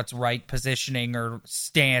coach or what's right positioning or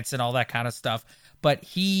stance and all that kind of stuff. But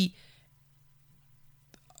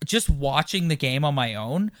just watching the game on my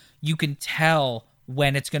own, you can tell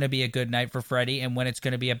when it's going to be a good night for Freddie and when it's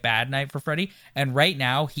going to be a bad night for Freddie. And right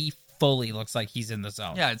now, he fully looks like he's in the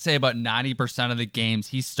zone. Yeah, I'd say about 90% of the games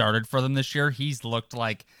he started for them this year, he's looked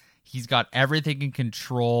like he's got everything in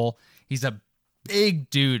control. He's a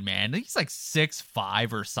big dude, man. He's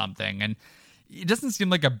 6'5" or something. And it doesn't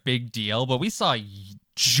seem like a big deal, but we saw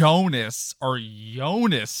Jonas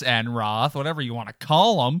Enroth, whatever you want to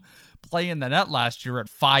call him, play in the net last year at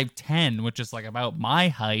 5'10", which is about my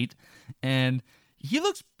height, and he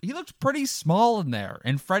looked pretty small in there.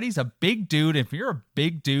 And Freddie's a big dude. If you're a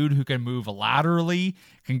big dude who can move laterally,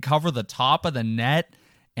 can cover the top of the net,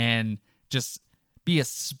 and just be a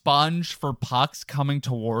sponge for pucks coming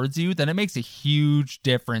towards you, then it makes a huge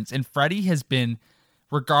difference. And Freddie has been,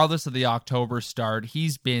 regardless of the October start,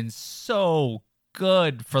 he's been so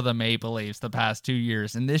good for the Maple Leafs the past 2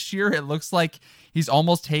 years. And this year, it looks like he's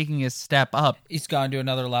almost taking his step up. He's gone to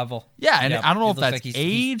another level. Yeah, and I don't know if that's age.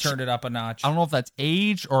 He's turned it up a notch. I don't know if that's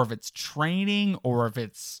age or if it's training or if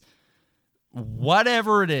it's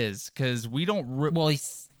whatever it is, because we don't...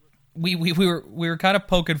 We were kind of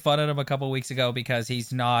poking fun at him a couple weeks ago because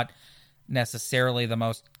he's not necessarily the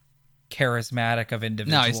most charismatic of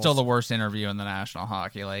individuals. No, he's still the worst interview in the National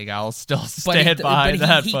Hockey League. I'll still stand by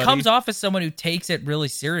that. He comes off as someone who takes it really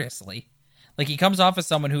seriously. He comes off as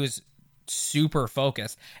someone who is super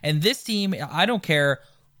focused. And this team, I don't care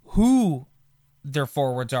who their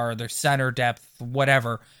forwards are, their center depth,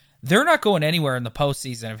 whatever, they're not going anywhere in the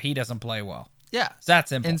postseason if he doesn't play well. Yeah. It's that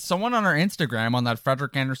simple. And someone on our Instagram on that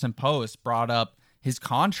Frederik Andersen post brought up his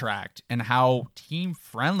contract and how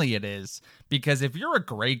team-friendly it is. Because if you're a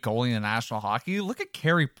great goalie in the National Hockey, look at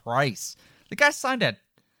Carey Price. The guy signed a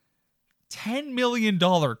 $10 million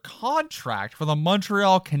contract for the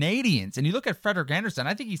Montreal Canadiens. And you look at Frederik Andersen,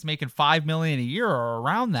 I think he's making $5 million a year or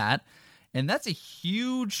around that. And that's a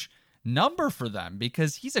huge number for them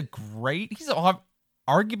because he's arguably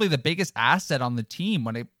the biggest asset on the team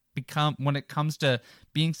when it comes to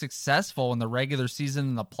being successful in the regular season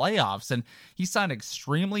and the playoffs. And he signed an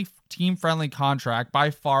extremely team-friendly contract,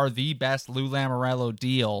 by far the best Lou Lamoriello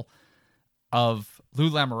deal of Lou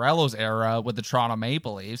Lamoriello's era with the Toronto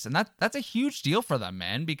Maple Leafs. And that's a huge deal for them,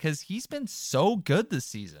 man, because he's been so good this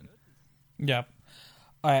season. Yeah.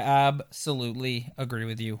 I absolutely agree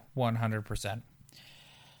with you 100%.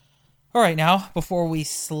 All right, now, before we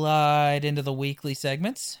slide into the weekly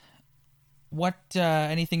segments, what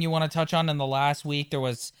anything you want to touch on in the last week?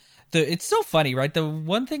 It's so funny, right? The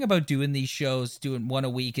one thing about doing these shows, doing one a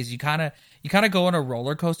week, is you kind of go on a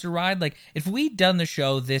roller coaster ride. Like, if we'd done the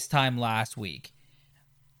show this time last week,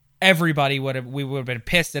 we would have been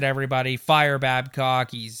pissed at everybody. Fire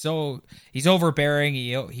Babcock. He's overbearing.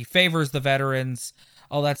 He favors the veterans,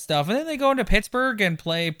 all that stuff. And then they go into Pittsburgh and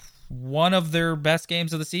play one of their best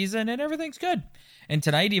games of the season, and everything's good. And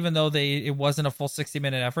tonight, even though it wasn't a full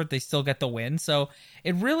 60-minute effort, they still get the win. So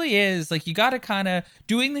it really is like, you got to kind of,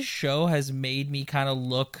 doing this show has made me kind of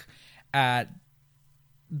look at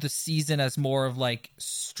the season as more of like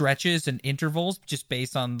stretches and intervals, just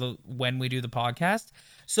based on when we do the podcast.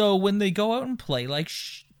 So when they go out and play like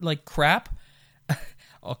crap,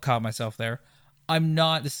 I'll call myself there.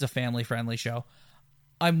 This is a family friendly show.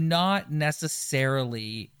 I'm not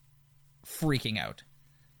necessarily freaking out.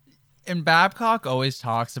 And Babcock always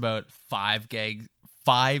talks about 5-game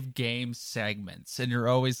segments, and you're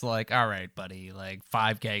always like, all right, buddy, like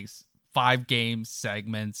 5-game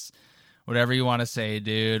segments, whatever you want to say,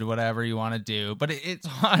 dude, whatever you want to do. But it's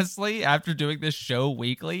honestly, after doing this show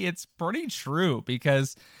weekly, it's pretty true,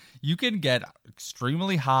 because you can get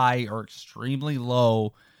extremely high or extremely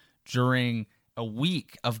low during a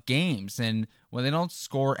week of games. And when they don't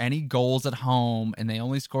score any goals at home and they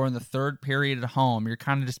only score in the third period at home, you're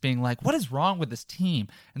kind of just being like, what is wrong with this team?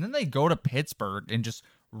 And then they go to Pittsburgh and just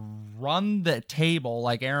run the table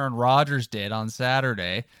like Aaron Rodgers did on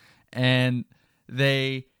Saturday. And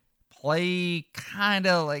they play kind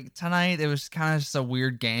of like tonight. It was kind of just a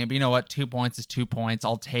weird game. But you know what? 2 points is 2 points.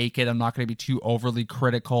 I'll take it. I'm not going to be too overly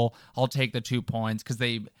critical. I'll take the 2 points because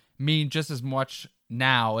they mean just as much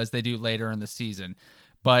now as they do later in the season.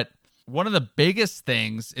 But one of the biggest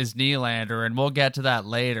things is Nylander, and we'll get to that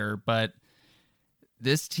later, but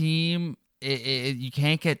this team, you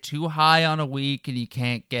can't get too high on a week and you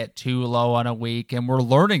can't get too low on a week, and we're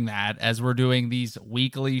learning that as we're doing these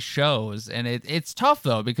weekly shows. And it's tough,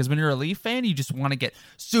 though, because when you're a Leaf fan, you just want to get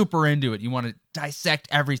super into it. You want to dissect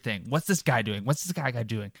everything. What's this guy doing? What's this guy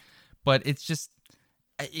doing? But it's just,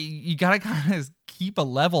 you got to kind of keep a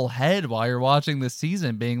level head while you're watching this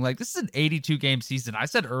season, being like, this is an 82-game season. I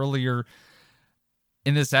said earlier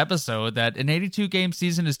in this episode that an 82-game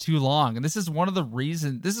season is too long. And this is one of the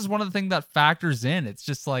things that factors in. It's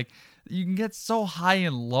just like, you can get so high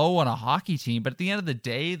and low on a hockey team, but at the end of the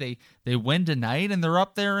day, they win tonight and they're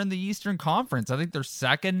up there in the Eastern Conference. I think they're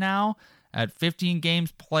second now at 15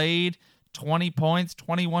 games played, 20 points,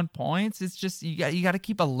 21 points. It's just, you got to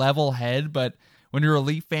keep a level head. But when you're a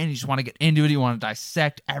Leaf fan, you just want to get into it. You want to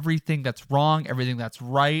dissect everything that's wrong, everything that's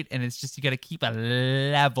right. And it's just, you got to keep a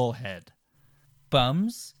level head.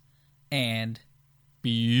 Bums and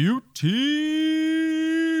beauties.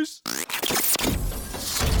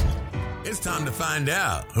 It's time to find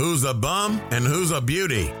out who's a bum and who's a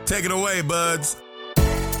beauty. Take it away, buds.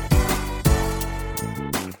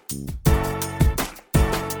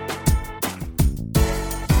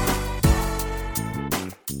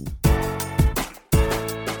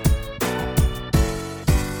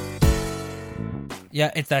 Yeah,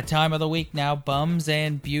 it's that time of the week now, bums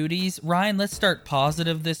and beauties. Ryan, let's start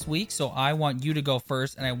positive this week. So I want you to go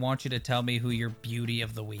first, and I want you to tell me who your beauty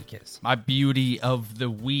of the week is. My beauty of the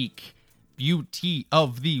week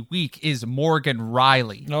is Morgan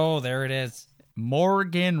Rielly. Oh, there it is.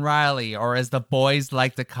 Morgan Rielly, or as the boys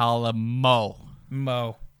like to call him, Mo.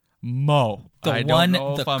 The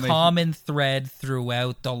common thread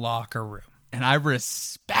throughout the locker room. And I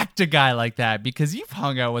respect a guy like that, because you've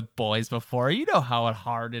hung out with boys before. You know how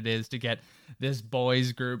hard it is to get this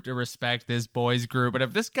boys group to respect this boys group. But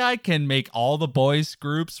if this guy can make all the boys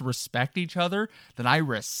groups respect each other, then I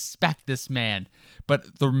respect this man.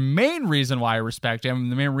 But the main reason why I respect him,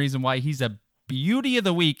 the main reason why he's a beauty of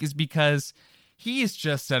the week, is because he is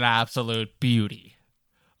just an absolute beauty.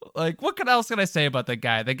 Like, what else can I say about the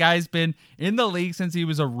guy? The guy's been in the league since he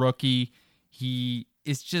was a rookie. He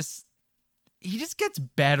just gets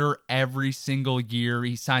better every single year.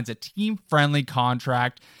 He signs a team-friendly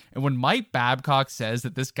contract. And when Mike Babcock says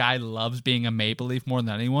that this guy loves being a Maple Leaf more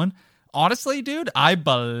than anyone, honestly, dude, I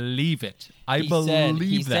believe it.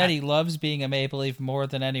 He said he loves being a Maple Leaf more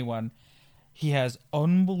than anyone. He has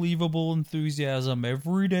unbelievable enthusiasm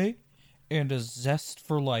every day and a zest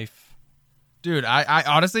for life. Dude, I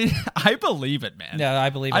honestly, I believe it, man. Yeah,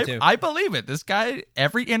 I believe it too. I believe it. This guy,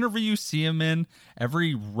 every interview you see him in,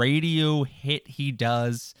 every radio hit he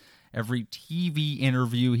does, every TV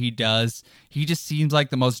interview he does. He just seems like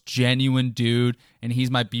the most genuine dude, and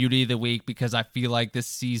he's my beauty of the week because I feel like this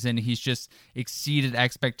season he's just exceeded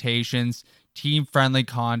expectations. Team-friendly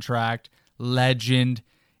contract, legend,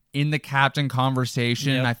 in the captain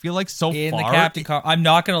conversation. Yep. I feel like so in far... the captain I'm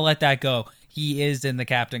not going to let that go. He is in the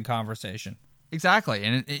captain conversation. Exactly.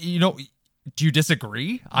 And, do you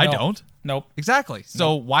disagree? I don't. Nope. Exactly.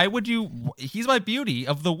 So why would you... He's my beauty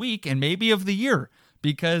of the week and maybe of the year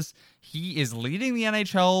because he is leading the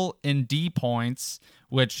NHL in D points,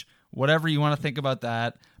 which, whatever you want to think about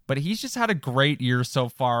that, but he's just had a great year so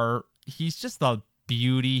far. He's just the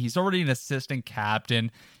beauty. He's already an assistant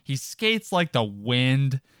captain. He skates like the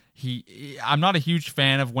wind. I'm not a huge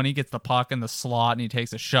fan of when he gets the puck in the slot and he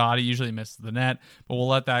takes a shot. He usually misses the net, but we'll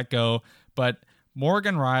let that go. But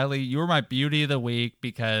Morgan Rielly, you were my beauty of the week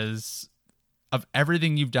because of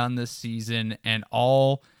everything you've done this season and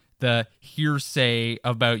all the hearsay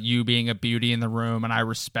about you being a beauty in the room, and I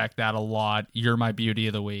respect that a lot. You're my beauty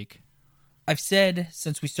of the week. I've said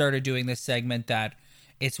since we started doing this segment that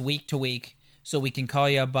it's week to week, so we can call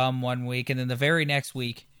you a bum one week, and then the very next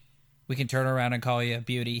week, we can turn around and call you a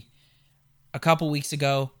beauty. A couple weeks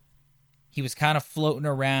ago, he was kind of floating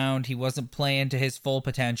around. He wasn't playing to his full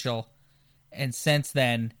potential. And since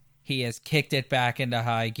then, he has kicked it back into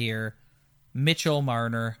high gear. Mitchell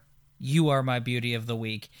Marner, you are my beauty of the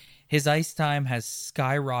week. His ice time has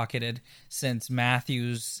skyrocketed since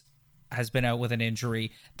Matthews has been out with an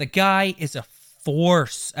injury. The guy is a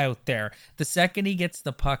force out there. The second he gets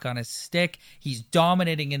the puck on his stick, he's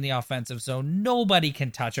dominating in the offensive zone. Nobody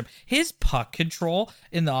can touch him. His puck control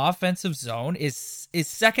in the offensive zone is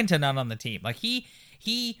second to none on the team. Like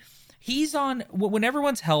he's on when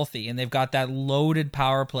everyone's healthy and they've got that loaded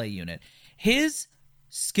power play unit. His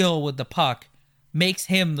skill with the puck makes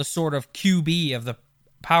him the sort of QB of the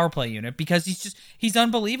power play unit because he's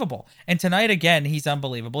unbelievable. And tonight again, he's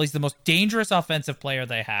unbelievable. He's the most dangerous offensive player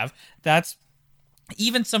they have. That's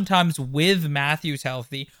even sometimes with Matthews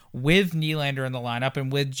healthy, with Nylander in the lineup, and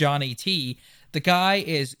with Johnny T, the guy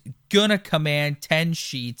is gonna command 10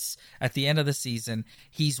 sheets at the end of the season.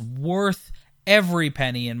 He's worth every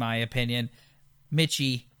penny, in my opinion.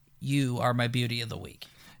 Mitchie, you are my beauty of the week.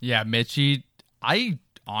 Yeah, Mitchie, I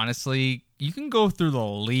honestly, you can go through the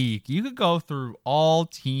league. You could go through all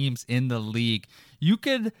teams in the league. You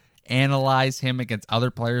could analyze him against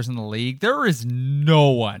other players in the league. There is no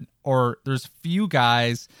one, or there's few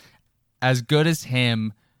guys as good as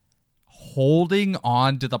him holding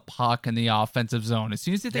on to the puck in the offensive zone. As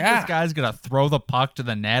soon as you think this guy's going to throw the puck to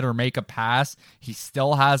the net or make a pass, he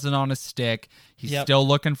still has it on his stick. He's still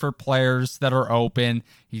looking for players that are open.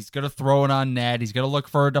 He's going to throw it on net. He's going to look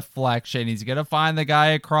for a deflection. He's going to find the guy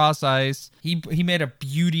across ice. He made a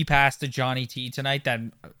beauty pass to Johnny T tonight that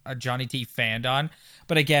Johnny T fanned on.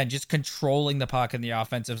 But again, just controlling the puck in the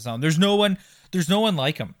offensive zone. There's no one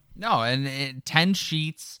like him. No, and 10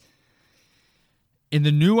 sheets. In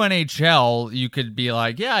the new NHL, you could be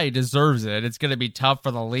like, yeah, he deserves it. It's going to be tough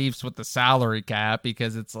for the Leafs with the salary cap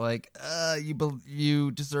because it's like,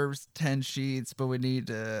 you deserve 10 sheets, but we need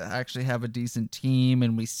to actually have a decent team,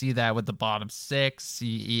 and we see that with the bottom six.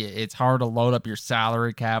 It's hard to load up your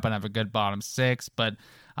salary cap and have a good bottom six, but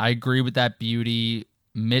I agree with that beauty.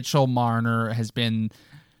 Mitchell Marner has been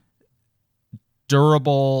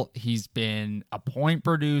durable. He's been a point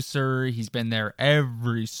producer. He's been there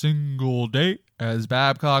every single day, as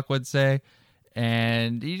Babcock would say.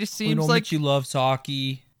 And he just seems like he loves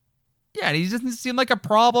hockey. Yeah, he doesn't seem like a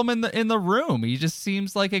problem in the room. He just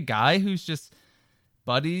seems like a guy who's just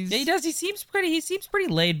buddies. Yeah, he does. He seems pretty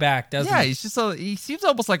laid back, doesn't he? Yeah, he seems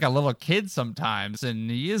almost like a little kid sometimes,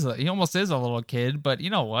 and he almost is a little kid. But you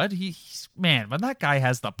know what? He's when that guy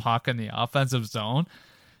has the puck in the offensive zone,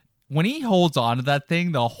 when he holds on to that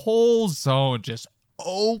thing, the whole zone just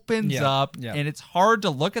opens up, and it's hard to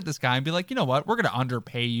look at this guy and be like, you know what, we're going to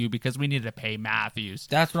underpay you because we need to pay Matthews.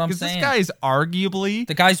 That's what I'm saying. This guy is arguably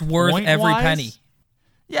the guy's worth every penny.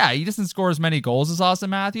 Yeah, he doesn't score as many goals as Austin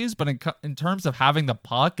Matthews, but in terms of having the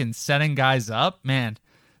puck and setting guys up, man,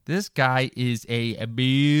 this guy is a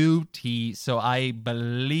beauty. So I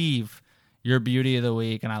believe your beauty of the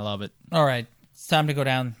week, and I love it. All right, it's time to go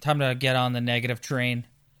down. Time to get on the negative train.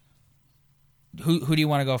 Who do you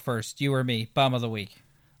want to go first? You or me? Bum of the week.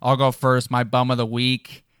 I'll go first. My bum of the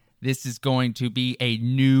week. This is going to be a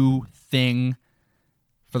new thing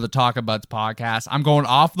for the Talking Buds podcast. I'm going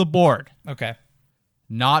off the board. Okay.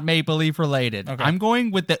 Not Maple Leaf related. Okay. I'm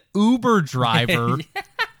going with the Uber driver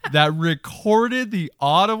that recorded the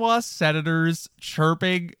Ottawa Senators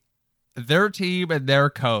chirping their team and their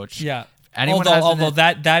coach. Yeah. Anyone although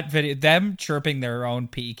that video, them chirping their own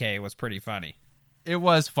PK was pretty funny. It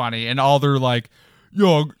was funny, and all they're like,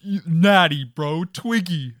 yo, natty, bro,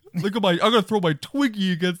 Twiggy. Look at I'm gonna throw my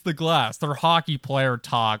Twiggy against the glass. Their hockey player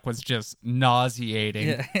talk was just nauseating.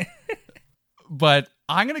 Yeah. But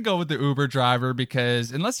I'm gonna go with the Uber driver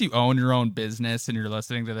because unless you own your own business and you're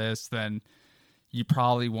listening to this, then you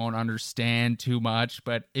probably won't understand too much.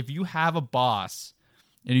 But if you have a boss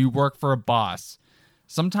and you work for a boss,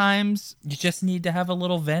 sometimes You just need to have a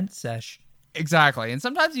little vent sesh. exactly. And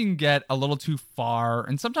sometimes you can get a little too far,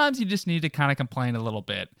 and sometimes you just need to kind of complain a little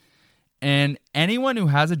bit. And anyone who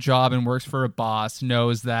has a job and works for a boss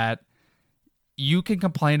knows that you can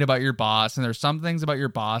complain about your boss, and there's some things about your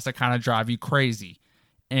boss that kind of drive you crazy.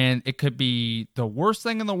 And it could be the worst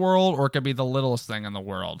thing in the world, or it could be the littlest thing in the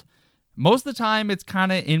world. Most of the time, it's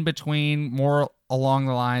kind of in between, more along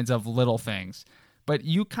the lines of little things. But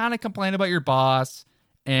you kind of complain about your boss,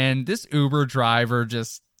 and this Uber driver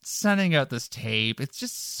just sending out this tape. It's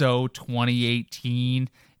just so 2018.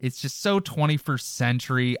 It's just so 21st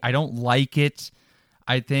century. I don't like it.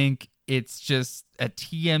 I think it's just a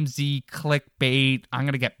TMZ clickbait. I'm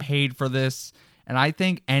going to get paid for this. And I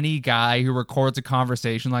think any guy who records a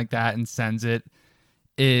conversation like that and sends it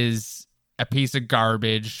is a piece of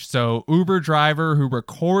garbage. So Uber driver who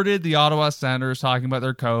recorded the Ottawa Senators talking about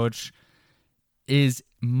their coach is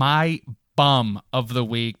my bum of the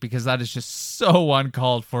week, because that is just so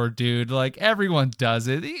uncalled for, dude. Like, everyone does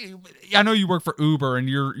it. I know you work for Uber and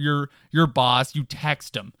your boss, you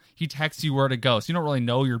text him. He texts you where to go. So you don't really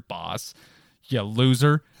know your boss, you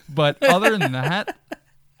loser. But other than that,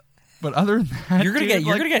 You're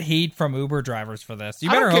gonna get heat from Uber drivers for this. You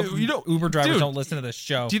better hope Uber drivers don't listen to this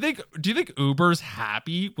show. Do you think Uber's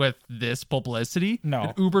happy with this publicity? No.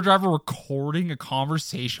 An Uber driver recording a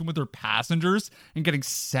conversation with their passengers and getting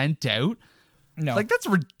sent out? No. Like, that's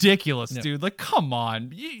ridiculous, dude. Like, come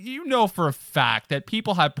on. You know for a fact that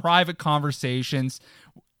people have private conversations.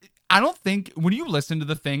 I don't think, when you listen to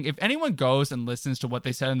the thing, if anyone goes and listens to what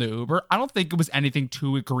they said in the Uber, I don't think it was anything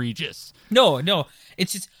too egregious. No.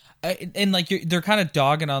 It's just, and like, they're kind of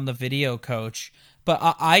dogging on the video coach, but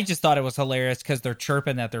I just thought it was hilarious because they're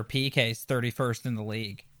chirping that their PK's 31st in the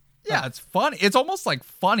league. Yeah, it's funny. It's almost like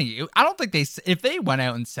funny. I don't think if they went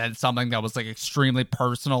out and said something that was like extremely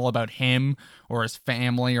personal about him or his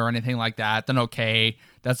family or anything like that, then okay,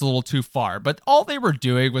 that's a little too far. But all they were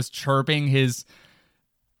doing was chirping his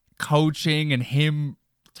coaching and him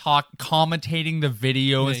commentating the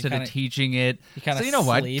video instead of teaching it. So you know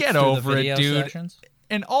what? Get over it, dude. Sessions.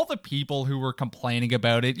 And all the people who were complaining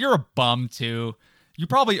about it, you're a bum too. You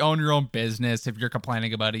probably own your own business if you're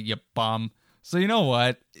complaining about it, you bum. So you know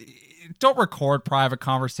what? Don't record private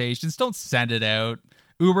conversations. Don't send it out.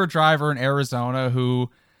 Uber driver in Arizona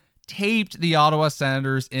who taped the Ottawa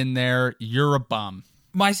Senators in there, you're a bum.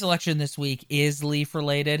 My selection this week is Leaf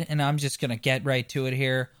related, and I'm just going to get right to it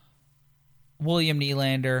here. William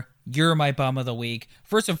Nylander, you're my bum of the week.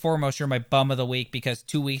 First and foremost, you're my bum of the week because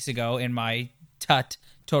 2 weeks ago in my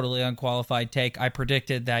totally unqualified take, I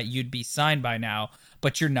predicted that you'd be signed by now,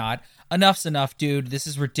 but you're not. Enough's enough, dude. This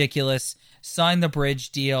is ridiculous. Sign the bridge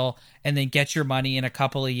deal and then get your money in a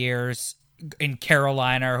couple of years in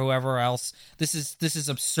Carolina or whoever else. This is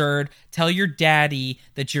absurd. Tell your daddy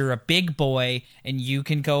that you're a big boy and you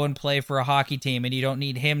can go and play for a hockey team and you don't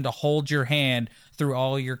need him to hold your hand through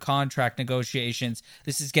all your contract negotiations.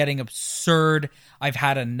 This is getting absurd. I've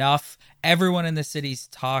had enough. Everyone in the city's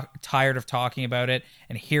tired of talking about it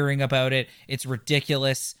and hearing about it. It's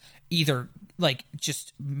ridiculous. Either like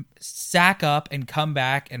just sack up and come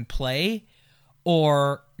back and play,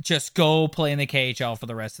 or just go play in the KHL for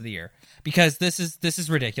the rest of the year, because this is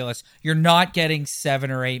ridiculous. You're not getting 7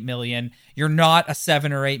 or 8 million. You're not a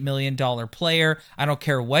 $7 or $8 million player. I don't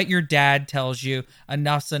care what your dad tells you.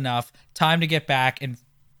 Enough's enough. Time to get back and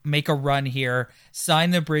make a run here. Sign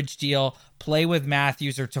the bridge deal. Play with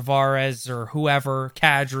Matthews or Tavares or whoever,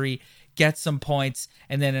 Kadri. Get some points,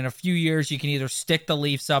 and then in a few years you can either stick the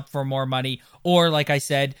Leafs up for more money, or like I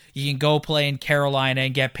said, you can go play in Carolina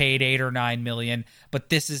and get paid 8 or 9 million. But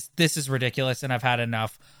this is ridiculous, and I've had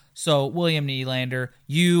enough. So William Nylander,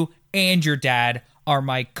 you and your dad are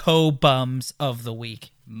my co-bums of the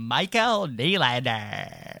week. Michael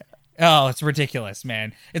Nylander. Oh, it's ridiculous,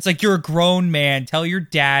 man. It's like you're a grown man. Tell your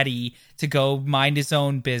daddy to go mind his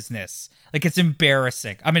own business. Like, it's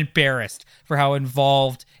embarrassing. I'm embarrassed for how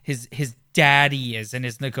involved his daddy is in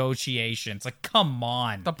his negotiations. Like, come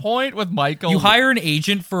on. The point with Michael... You hire an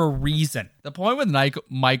agent for a reason. The point with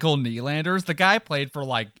Michael Nylander is the guy played for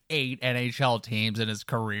like 8 NHL teams in his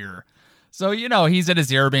career. So, you know, he's in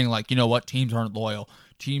his ear being like, you know what? Teams aren't loyal.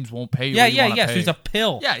 Teams won't pay you. Yeah. So he's a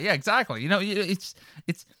pill. Yeah, exactly. You know, it's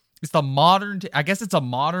It's the modern, I guess it's a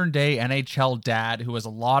modern day NHL dad who has a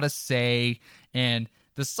lot of say, and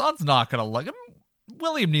the son's not going to look.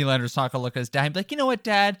 William Nylander's not going to look at his dad and be like, you know what,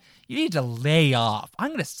 Dad? You need to lay off. I'm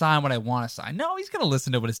going to sign what I want to sign. No, he's going to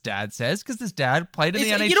listen to what his dad says because his dad played in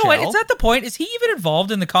the NHL. You know what? It's at the point. Is he even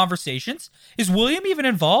involved in the conversations? Is William even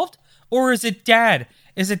involved? Or is it Dad?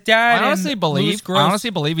 Is it Dad? I honestly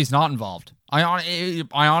believe he's not involved. I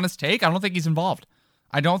honest take, I don't think he's involved.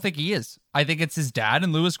 I don't think he is. I think it's his dad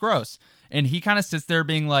and Louis Gross. And he kind of sits there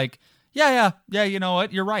being like, yeah, you know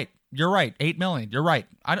what? You're right. 8 million. You're right.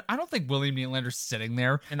 I don't think William Nylander's sitting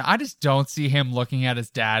there. And I just don't see him looking at his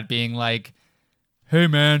dad being like, hey,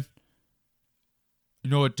 man, you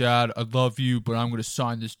know what, Dad? I love you, but I'm going to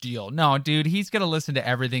sign this deal. No, dude, he's going to listen to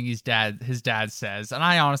everything his dad says. And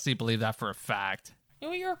I honestly believe that for a fact.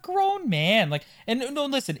 You're a grown man. No,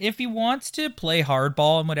 listen, if he wants to play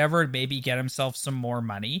hardball and whatever, and maybe get himself some more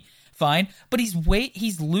money, fine. But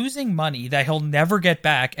he's losing money that he'll never get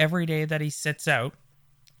back every day that he sits out.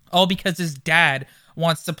 All because his dad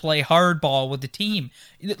wants to play hardball with the team.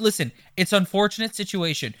 Listen, it's an unfortunate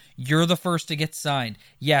situation. You're the first to get signed.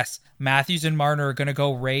 Yes, Matthews and Marner are going to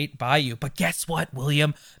go right by you. But guess what,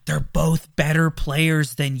 William? They're both better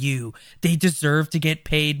players than you. They deserve to get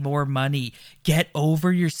paid more money. Get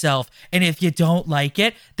over yourself. And if you don't like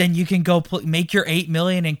it, then you can go make your $8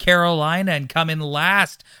 million in Carolina and come in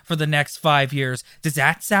last for the next 5 years. Does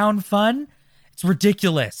that sound fun? It's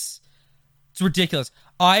ridiculous. It's ridiculous.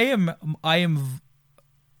 I am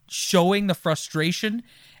showing the frustration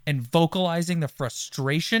and vocalizing the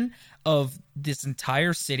frustration of this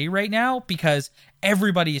entire city right now because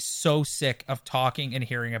everybody is so sick of talking and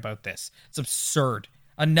hearing about this. It's absurd.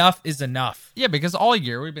 Enough is enough. Yeah, because all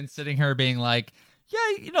year we've been sitting here being like,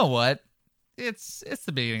 yeah, you know what? It's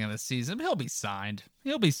the beginning of the season. He'll be signed.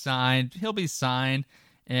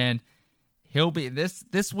 And he'll be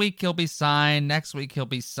this week he'll be signed, next week he'll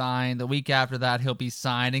be signed, the week after that he'll be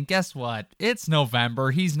signed, and guess what? It's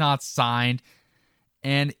November, he's not signed,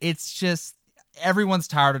 and it's just everyone's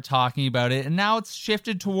tired of talking about it, and now it's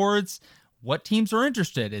shifted towards what teams are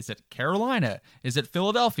interested. Is it Carolina? Is it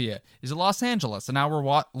Philadelphia? Is it Los Angeles? And now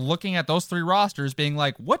we're looking at those three rosters being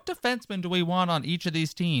like, what defensemen do we want on each of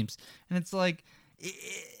these teams? And it's like,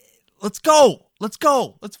 let's go, let's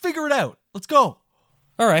figure it out, let's go.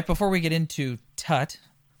 All right, before we get into Tut,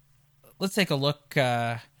 let's take a look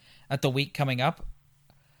at the week coming up.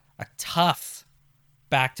 A tough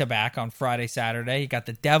back-to-back on Friday, Saturday. You got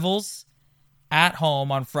the Devils at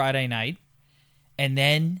home on Friday night, and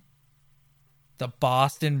then the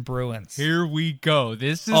Boston Bruins. Here we go.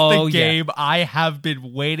 This is the game I have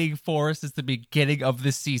been waiting for since the beginning of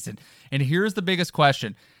the season. And here's the biggest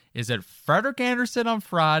question. Is it Frederik Andersen on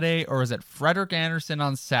Friday or is it Frederik Andersen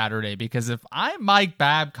on Saturday? Because if I'm Mike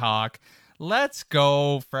Babcock, let's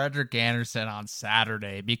go Frederik Andersen on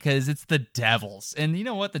Saturday because it's the Devils. And you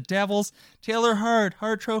know what? The Devils, Taylor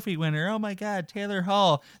Hart Trophy winner. Oh my God, Taylor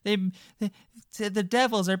Hall. The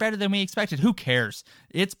Devils are better than we expected. Who cares?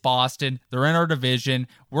 It's Boston. They're in our division.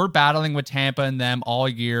 We're battling with Tampa and them all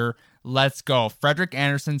year. Let's go. Frederik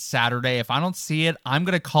Andersen Saturday. If I don't see it, I'm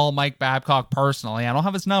going to call Mike Babcock personally. I don't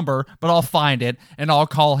have his number, but I'll find it, and I'll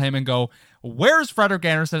call him and go, where's Frederik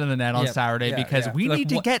Andersen in the net on Saturday? Because we need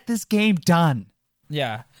to get this game done.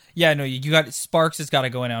 No, you got Sparks has got to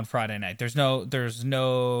go in on Friday night. There's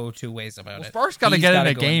no two ways about it. Sparks got to get in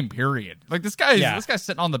a game, period. Like this guy's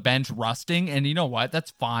sitting on the bench rusting, and you know what?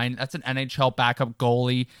 That's fine. That's an NHL backup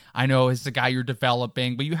goalie. I know he's the guy you're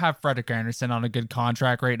developing, but you have Frederik Andersen on a good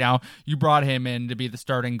contract right now. You brought him in to be the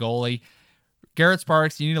starting goalie. Garrett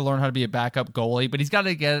Sparks, you need to learn how to be a backup goalie, but he's got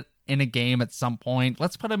to get in a game at some point.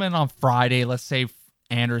 Let's put him in on Friday. Let's say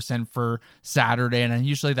Anderson for Saturday, and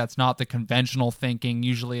usually that's not the conventional thinking.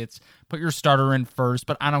 Usually it's put your starter in first,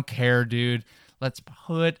 but I don't care, dude. Let's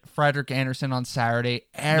put Frederik Andersen on Saturday.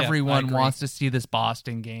 Everyone wants to see this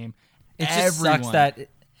Boston game. It just sucks that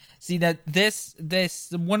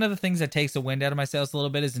this one of the things that takes the wind out of my sails a little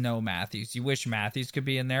bit is no Matthews. You wish Matthews could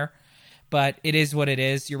be in there, but it is what it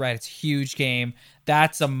is. You're right. It's a huge game.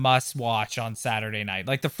 That's a must watch on Saturday night.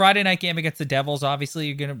 Like the Friday night game against the Devils, obviously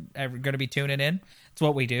you're gonna be tuning in. It's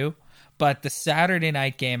what we do. But the Saturday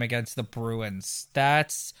night game against the Bruins,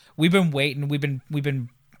 we've been waiting. We've been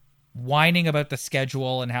whining about the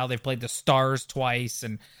schedule and how they've played the Stars twice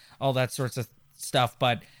and all that sorts of stuff.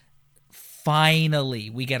 But finally,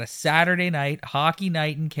 we get a Saturday night hockey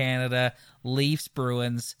night in Canada. Leafs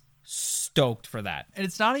Bruins. Stoked for that. And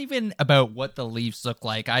it's not even about what the Leafs look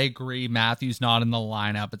like. I agree Matthews not in the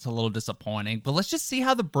lineup. It's a little disappointing, but let's just see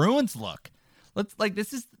how the Bruins look.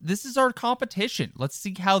 This is our competition. Let's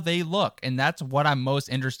see how they look. And that's what I'm most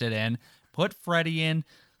interested in. Put Freddie in.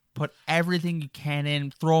 put everything you can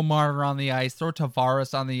in, throw Marner on the ice, throw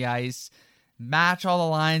Tavares on the ice, match all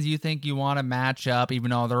the lines you think you want to match up,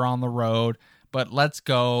 even though they're on the road. But let's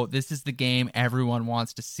go. This is the game everyone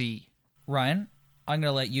wants to see. Ryan, I'm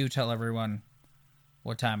going to let you tell everyone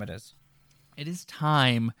what time it is. It is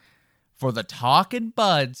time for the Talkin'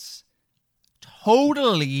 Buds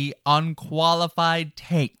totally unqualified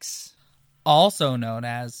takes, Also known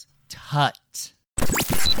as TUT.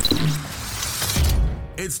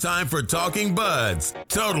 It's time for Talking Buds,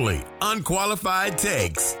 totally unqualified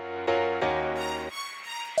takes.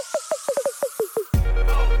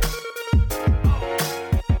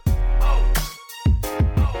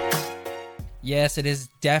 Yes, it is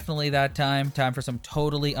definitely that time. Time for some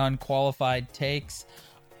totally unqualified takes.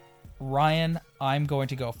 Ryan, I'm going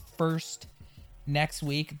to go first. Next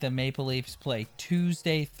week, the Maple Leafs play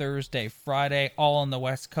Tuesday, Thursday, Friday, all on the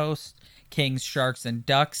West Coast. Kings, Sharks, and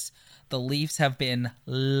Ducks. The Leafs have been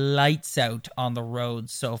lights out on the road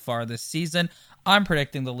so far this season. I'm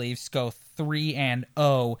predicting the Leafs go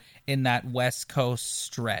 3-0 in that West Coast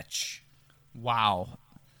stretch. Wow.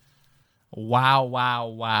 That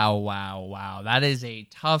is a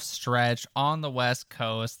tough stretch on the West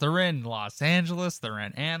Coast. They're in Los Angeles, they're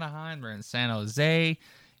in Anaheim, they're in San Jose.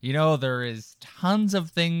 You know, there is tons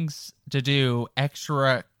of things to do,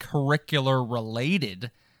 extracurricular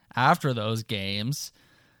related, after those games.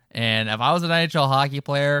 And if I was an NHL hockey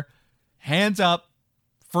player, hands up,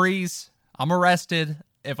 freeze, I'm arrested.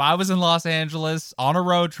 If I was in Los Angeles on a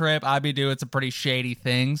road trip, I'd be doing some pretty shady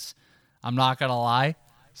things. I'm not going to lie.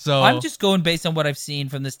 So I'm just going based on what I've seen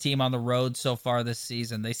from this team on the road so far this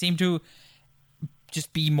season. They seem to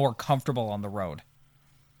just be more comfortable on the road.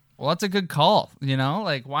 Well, that's a good call, you know?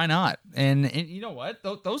 Like, why not? And you know what?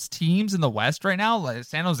 Those teams in the West right now, like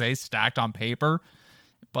San Jose's stacked on paper,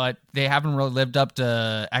 but they haven't really lived up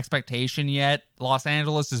to expectation yet. Los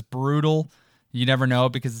Angeles is brutal. You never know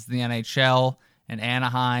because it's the NHL, and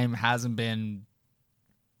Anaheim hasn't been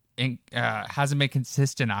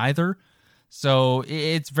consistent either. So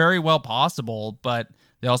it's very well possible, but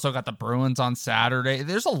they also got the Bruins on Saturday.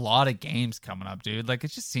 There's a lot of games coming up, dude. Like,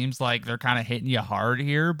 it just seems like they're kind of hitting you hard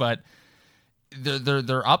here, but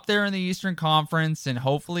they're up there in the Eastern Conference, and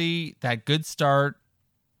hopefully that good start,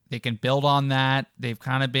 they can build on that. They've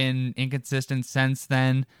kind of been inconsistent since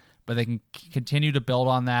then, but they can continue to build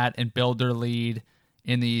on that and build their lead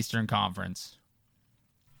in the Eastern Conference.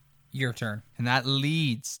 Your turn. And that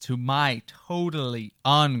leads to my totally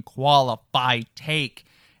unqualified take.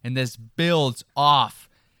 And this builds off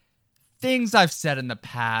things I've said in the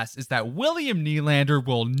past, is that William Nylander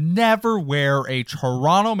will never wear a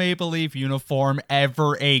Toronto Maple Leaf uniform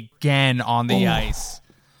ever again on the ice.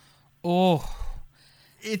 Dude,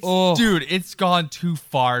 it's gone too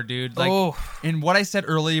far, dude. Like, and what I said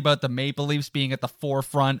earlier about the Maple Leafs being at the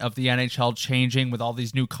forefront of the NHL changing with all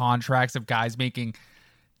these new contracts of guys making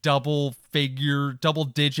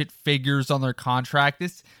double-digit figures on their contract.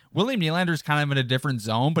 This William Nylander is kind of in a different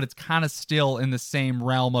zone, but it's kind of still in the same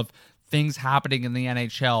realm of things happening in the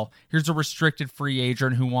NHL. Here's a restricted free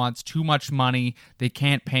agent who wants too much money. They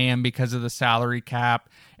can't pay him because of the salary cap,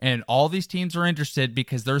 and all these teams are interested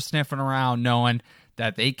because they're sniffing around knowing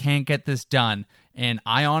that they can't get this done. And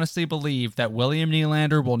I honestly believe that William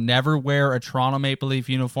Nylander will never wear a Toronto Maple Leaf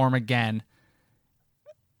uniform again.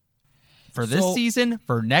 For this season,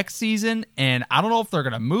 for next season, and I don't know if they're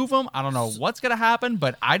going to move him. I don't know what's going to happen,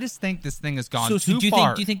 but I just think this thing has gone too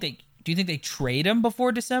far. Do you think they trade him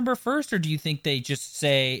before December 1st, or do you think they just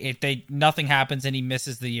say if nothing happens and he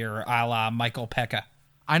misses the year, a la Michael Pekka?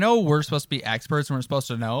 I know we're supposed to be experts and we're supposed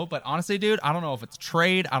to know, but honestly, dude, I don't know if it's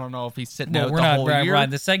trade. I don't know if he's sitting out the whole year. Ryan,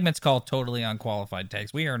 the segment's called Totally Unqualified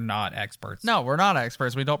Takes. We are not experts. No, we're not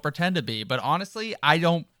experts. We don't pretend to be. But honestly, I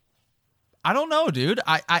don't know, dude.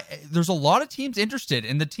 There's a lot of teams interested,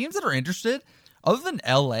 and the teams that are interested, other than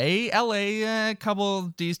LA, a couple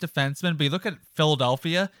of these defensemen, but you look at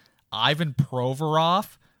Philadelphia, Ivan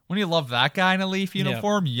Provorov. Wouldn't you love that guy in a Leaf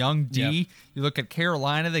uniform? Yep. Young D. Yep. You look at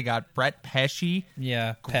Carolina, they got Brett Pesce.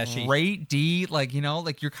 Yeah, Pesce. Great D. Like, you know,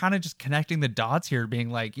 like you're kind of just connecting the dots here, being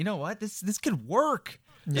like, you know what? This could work.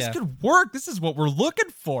 This could work. This is what we're looking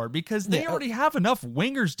for because they already have enough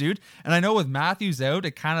wingers, dude. And I know with Matthews out,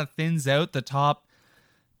 it kind of thins out the top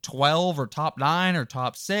 12 or top 9 or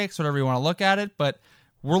top 6, whatever you want to look at it. But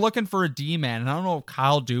we're looking for a D-man. And I don't know if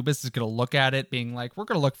Kyle Dubas is going to look at it being like, we're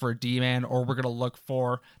going to look for a D-man or we're going to look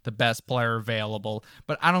for the best player available.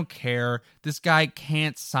 But I don't care. This guy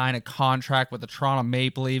can't sign a contract with the Toronto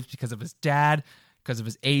Maple Leafs because of his dad because of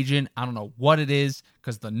his agent. I don't know what it is,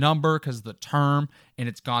 because the number, because the term, and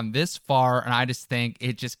it's gone this far, and I just think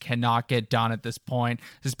it just cannot get done at this point,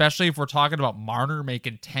 especially if we're talking about Marner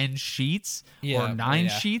making 10 sheets or 9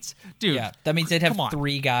 sheets. Dude, that means they'd have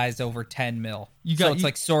 3 guys over 10 mil.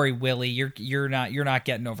 Sorry, Willie, you're not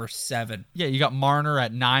getting over 7. Yeah, you got Marner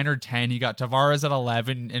at 9 or 10, you got Tavares at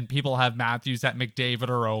 11, and people have Matthews at McDavid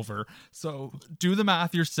or over. So do the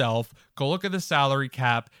math yourself. Go look at the salary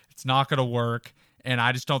cap. It's not going to work. And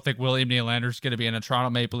I just don't think William Nylander's going to be in a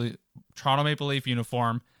Toronto Maple Leaf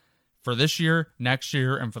uniform for this year, next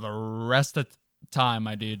year, and for the rest of the time,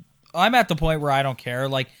 my dude. I'm at the point where I don't care.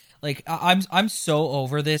 Like I'm so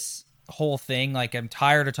over this whole thing. Like, I'm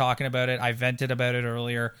tired of talking about it. I vented about it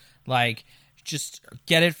earlier. Like, just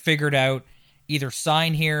get it figured out. Either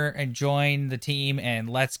sign here and join the team and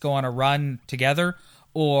let's go on a run together,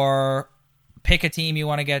 or pick a team you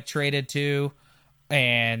want to get traded to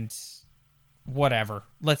and whatever.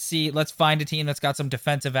 Let's find a team that's got some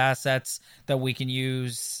defensive assets that we can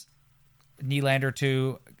use Nylander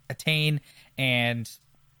to attain, and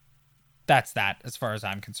that's that as far as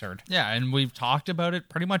I'm concerned. Yeah, and we've talked about it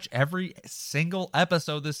pretty much every single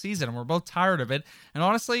episode this season, and we're both tired of it. And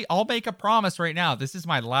honestly, I'll make a promise right now. This is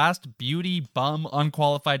my last beauty bum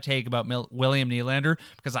unqualified take about William Nylander,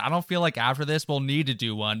 because I don't feel like after this we'll need to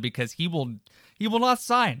do one, because he will not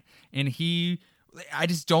sign, and I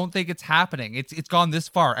just don't think it's happening. It's gone this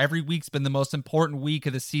far. Every week's been the most important week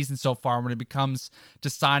of the season so far when it becomes to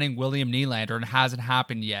signing William Nylander, and it hasn't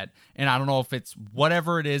happened yet. And I don't know if it's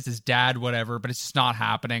whatever it is, his dad, whatever, but it's just not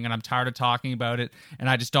happening, and I'm tired of talking about it, and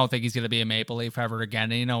I just don't think he's going to be a Maple Leaf ever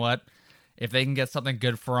again. And you know what? If they can get something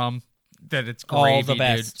good for him, then it's gravy, all the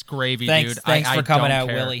best. Dude. It's gravy, dude. Thanks for coming out,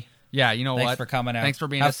 Willie. Yeah, you know what? Thanks for coming out. Thanks for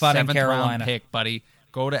being Have a fun in 7th Carolina. round pick, buddy.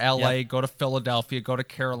 Go to LA, go to Philadelphia, go to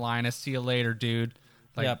Carolina. See you later, dude.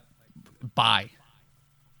 Bye.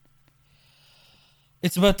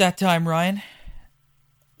 It's about that time, Ryan.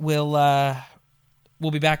 We'll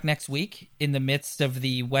be back next week in the midst of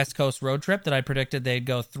the West Coast road trip that I predicted they'd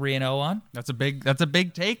go 3-0 on. That's a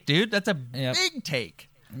big take, dude. That's a big take.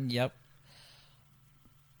 Yep.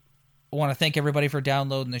 I want to thank everybody for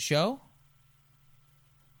downloading the show.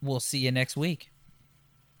 We'll see you next week.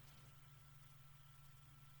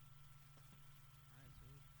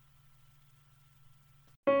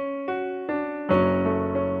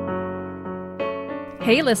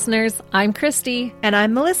 Hey listeners, I'm Christy. And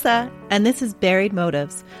I'm Melissa, and this is Buried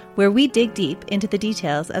Motives, where we dig deep into the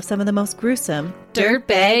details of some of the most gruesome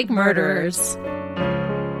dirtbag murderers.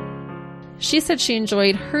 She said she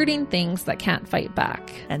enjoyed hurting things that can't fight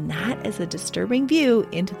back. And that is a disturbing view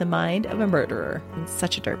into the mind of a murderer and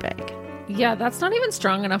such a dirtbag. Yeah, that's not even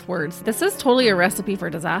strong enough words. This is totally a recipe for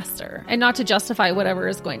disaster. And not to justify whatever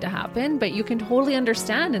is going to happen, but you can totally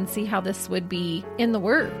understand and see how this would be in the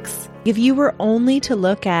works. If you were only to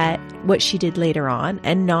look at what she did later on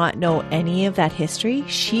and not know any of that history,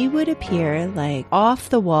 she would appear like off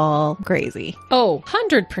the wall crazy. Oh,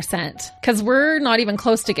 100%. Because we're not even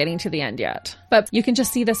close to getting to the end yet. But you can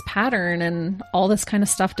just see this pattern and all this kind of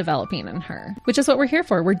stuff developing in her, which is what we're here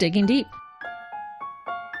for. We're digging deep.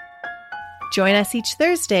 Join us each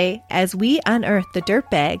Thursday as we unearth the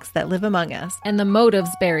dirtbags that live among us and the motives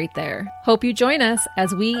buried there. Hope you join us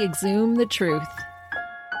as we exhume the truth.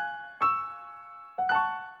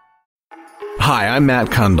 Hi, I'm Matt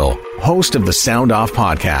Kundle, host of the Sound Off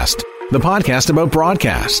Podcast, the podcast about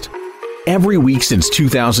broadcast. Every week since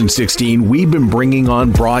 2016, we've been bringing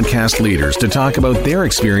on broadcast leaders to talk about their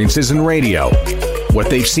experiences in radio, what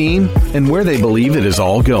they've seen, and where they believe it is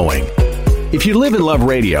all going. If you live and love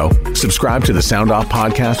radio, subscribe to the Sound Off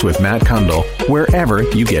Podcast with Matt Kundle wherever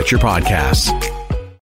you get your podcasts.